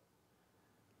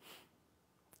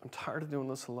 I'm tired of doing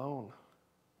this alone.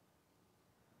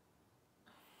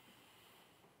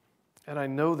 And I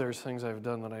know there's things I've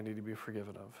done that I need to be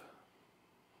forgiven of.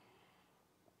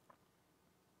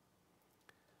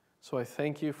 So I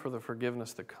thank you for the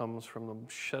forgiveness that comes from the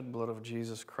shed blood of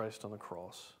Jesus Christ on the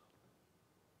cross.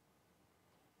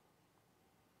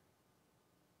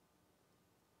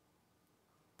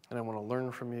 And I want to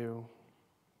learn from you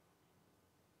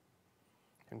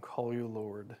and call you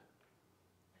Lord.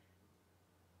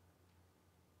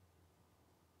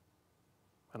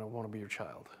 And I want to be your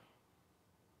child.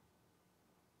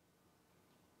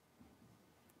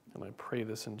 And I pray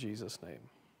this in Jesus' name.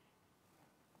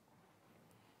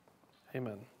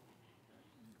 Amen.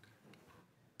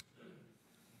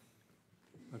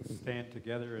 Let's stand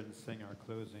together and sing our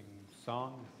closing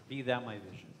song, Be Thou My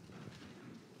Vision.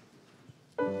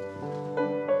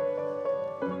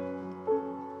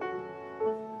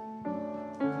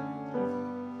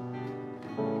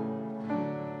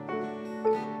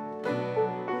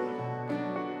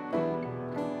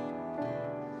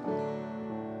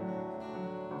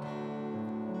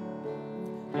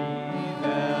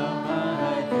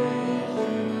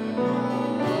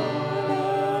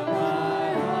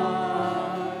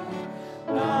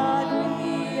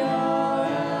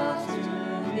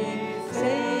 To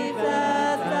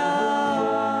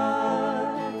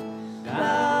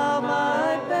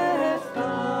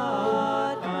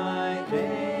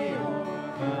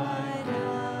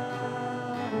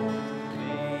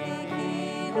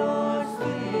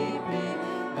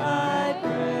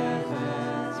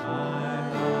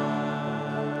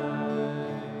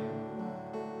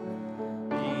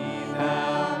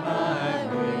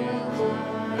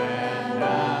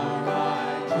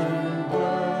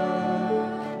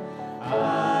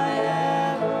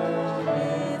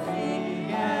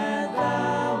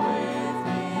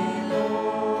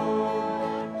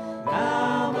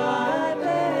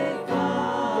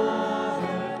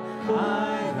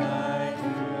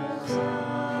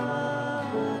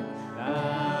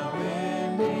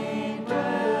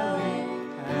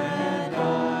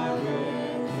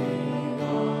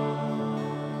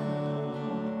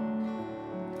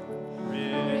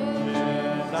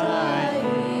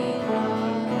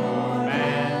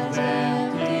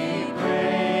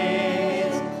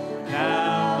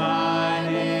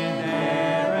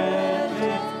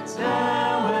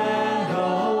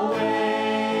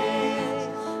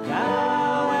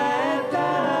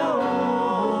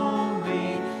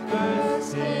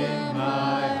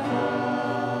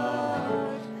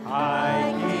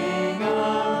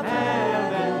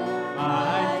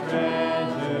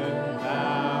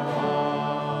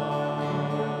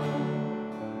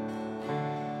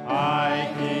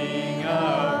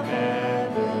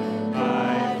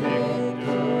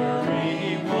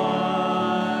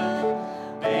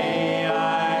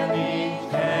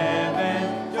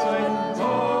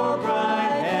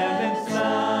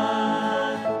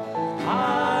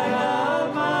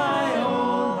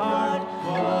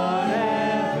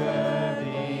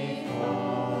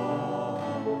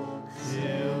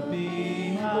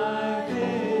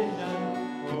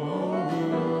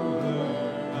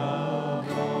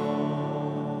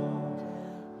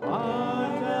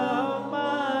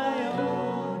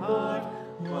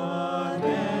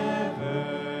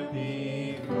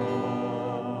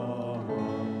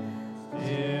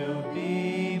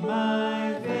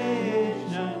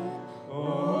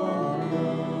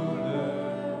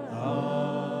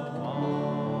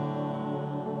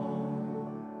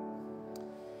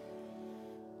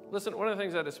Listen, one of the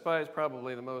things I despise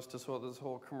probably the most is this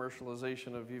whole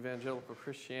commercialization of evangelical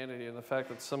Christianity and the fact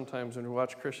that sometimes when you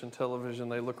watch Christian television,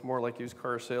 they look more like used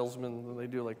car salesmen than they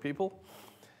do like people.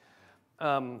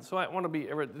 So I want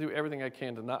to do everything I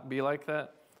can to not be like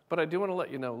that. But I do want to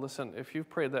let you know, listen, if you've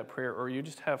prayed that prayer or you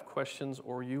just have questions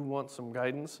or you want some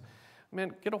guidance,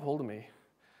 man, get a hold of me.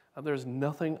 There's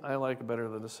nothing I like better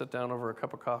than to sit down over a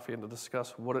cup of coffee and to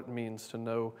discuss what it means to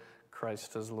know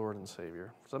Christ as Lord and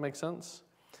Savior. Does that make sense?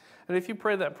 And if you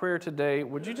pray that prayer today,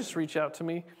 would you just reach out to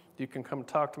me? You can come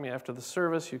talk to me after the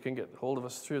service. You can get hold of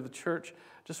us through the church.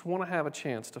 Just want to have a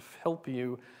chance to help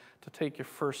you to take your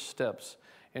first steps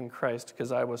in Christ,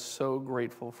 because I was so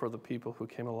grateful for the people who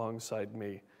came alongside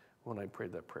me when I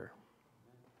prayed that prayer.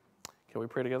 Can we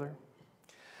pray together?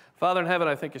 Father in heaven,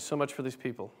 I thank you so much for these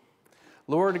people.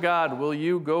 Lord God, will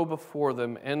you go before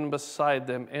them and beside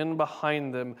them and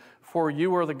behind them, for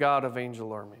you are the God of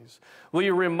angel armies. Will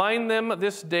you remind them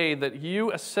this day that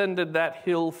you ascended that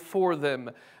hill for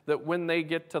them, that when they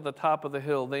get to the top of the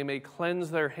hill, they may cleanse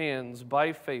their hands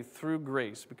by faith through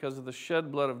grace because of the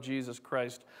shed blood of Jesus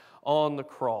Christ on the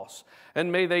cross.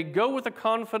 And may they go with a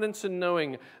confidence in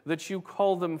knowing that you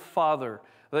call them Father.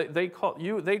 They call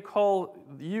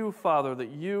you Father, that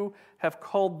you have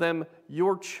called them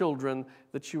your children,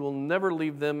 that you will never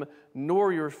leave them,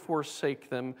 nor you forsake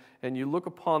them, and you look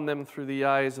upon them through the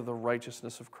eyes of the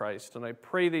righteousness of Christ. And I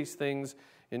pray these things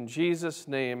in Jesus'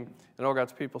 name, and all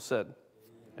God's people said,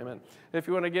 amen. If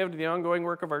you want to give to the ongoing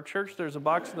work of our church, there's a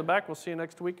box in the back. We'll see you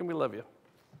next week, and we love you.